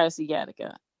 y'all got to see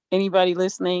Gattaca. Anybody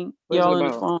listening? Y'all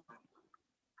on the phone.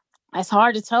 It's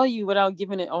hard to tell you without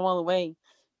giving it all away.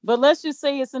 But let's just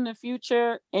say it's in the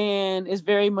future and it's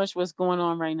very much what's going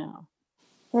on right now.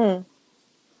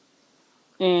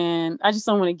 And I just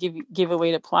don't want to give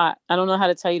away the plot. I don't know how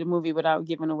to tell you the movie without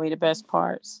giving away the best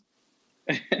parts.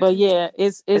 But yeah,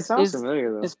 it sounds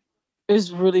familiar though.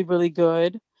 It's really, really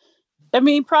good. I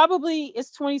mean, probably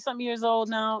it's 20 something years old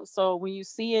now. So when you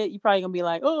see it, you're probably gonna be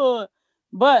like, oh,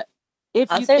 but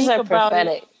if you think about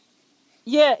prophetic.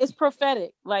 Yeah, it's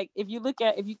prophetic. Like if you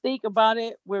think about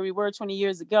it where we were 20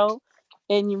 years ago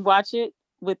and you watch it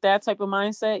with that type of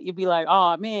mindset, you'll be like,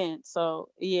 oh man. So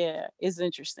yeah, it's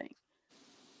interesting.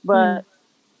 But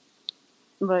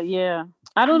yeah,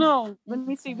 I don't know. Let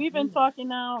me see. We've been talking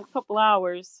now a couple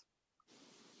hours.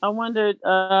 I wondered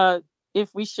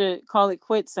if we should call it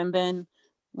quits and then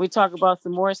we talk about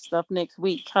some more stuff next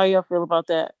week. How y'all feel about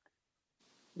that?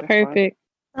 That's fine. Perfect.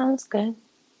 Sounds good.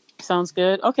 Sounds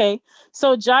good. Okay.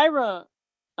 So Jaira,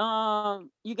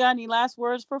 you got any last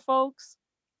words for folks?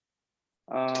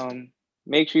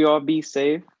 Make sure you all be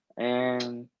safe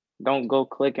and don't go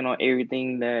clicking on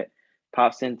everything that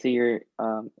pops into your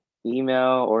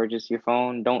email or just your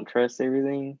phone. Don't trust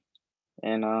everything.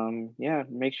 And yeah,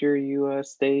 make sure you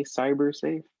stay cyber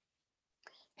safe.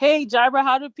 Hey Jaira,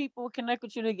 how do people connect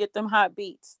with you to get them hot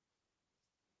beats?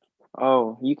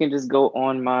 Oh, you can just go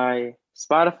on my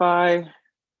Spotify,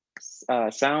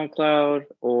 SoundCloud,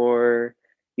 or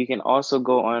you can also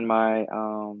go on my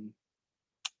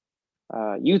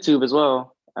YouTube as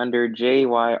well under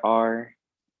JYR,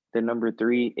 the number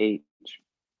 3H.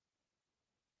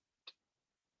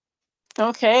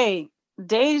 Okay.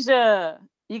 Deja,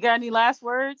 you got any last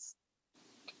words?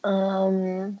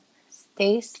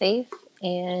 Stay safe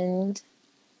and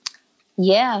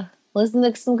yeah, listen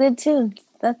to some good tunes.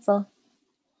 That's all.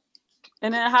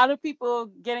 And then how do people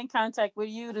get in contact with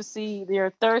you to see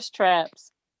their thirst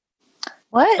traps?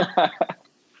 What?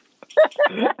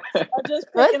 I'm just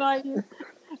picking on you.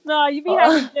 No, you be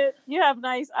having good, you have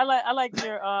nice. I like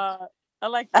your I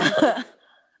like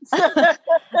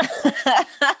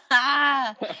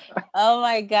Oh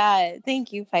my God.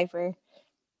 Thank you, Piper.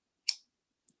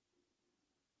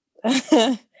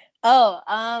 Yeah,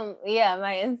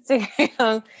 my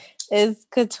Instagram is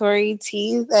Katori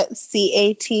T. That's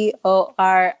CATORIIT.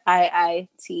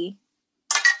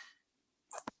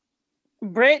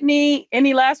 Brittany,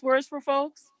 any last words for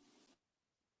folks?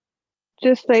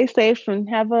 Just stay safe and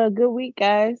have a good week,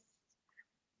 guys.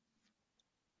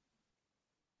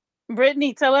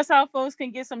 Brittany, tell us how folks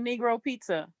can get some Negro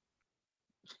pizza.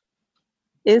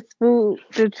 It's Food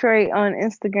Detroit on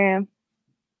Instagram.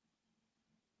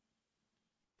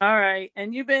 All right,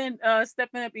 and you've been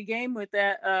stepping up your game with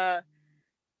that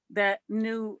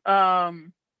new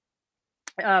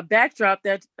backdrop.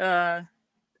 That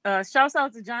shouts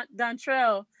out to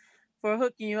Dontrell for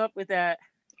hooking you up with that.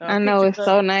 I know, it's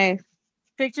so nice.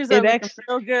 Pictures of it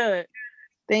real good.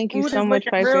 Thank you Food so is much,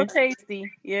 Piper. real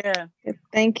tasty. Yeah.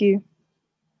 Thank you.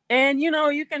 And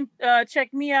you can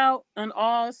check me out on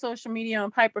all social media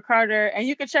on Piper Carter, and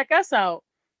you can check us out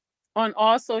on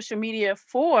all social media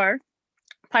for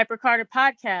Piper Carter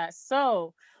Podcast.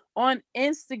 So on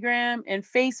Instagram and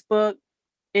Facebook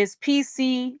is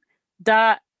pc.podcast.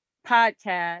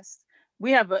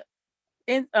 We have a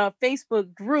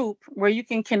Facebook group where you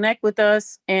can connect with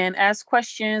us and ask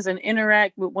questions and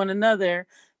interact with one another.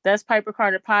 That's Piper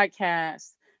Carter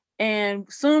Podcast. And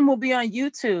soon we'll be on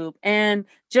YouTube. And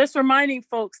just reminding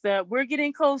folks that we're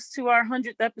getting close to our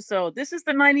 100th episode. This is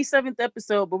the 97th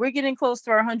episode, but we're getting close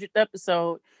to our 100th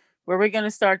episode where we're going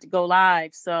to start to go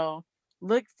live. So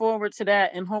look forward to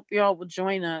that and hope y'all will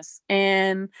join us.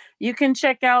 And you can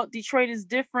check out Detroit is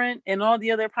Different and all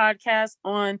the other podcasts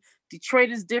on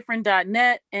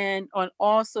DetroitisDifferent.net and on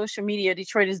all social media,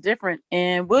 Detroit is Different.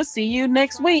 And we'll see you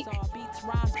next week.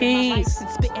 Peace.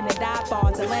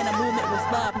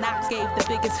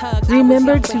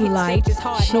 Remember to like,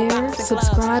 share,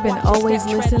 subscribe, and always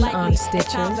listen on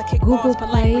Stitcher, Google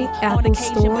Play, Apple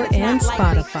Store, and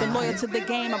Spotify. Loyal to the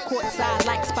game, I'm courtside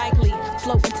like Spike Lee.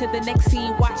 Floating to the next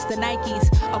scene, watch the Nikes.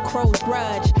 A crow's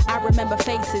grudge, I remember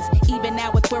faces. Even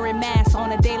now with wearing masks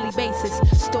on a daily basis.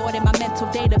 Stored in my mental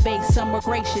database, some were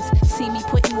gracious. See me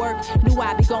putting work, knew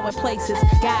I'd be going places.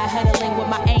 God huddling with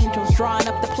my angels, drawing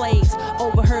up the plays.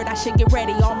 Overheard I should get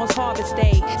ready, almost harvest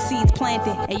day. Seeds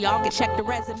planted, and y'all can check the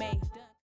resume.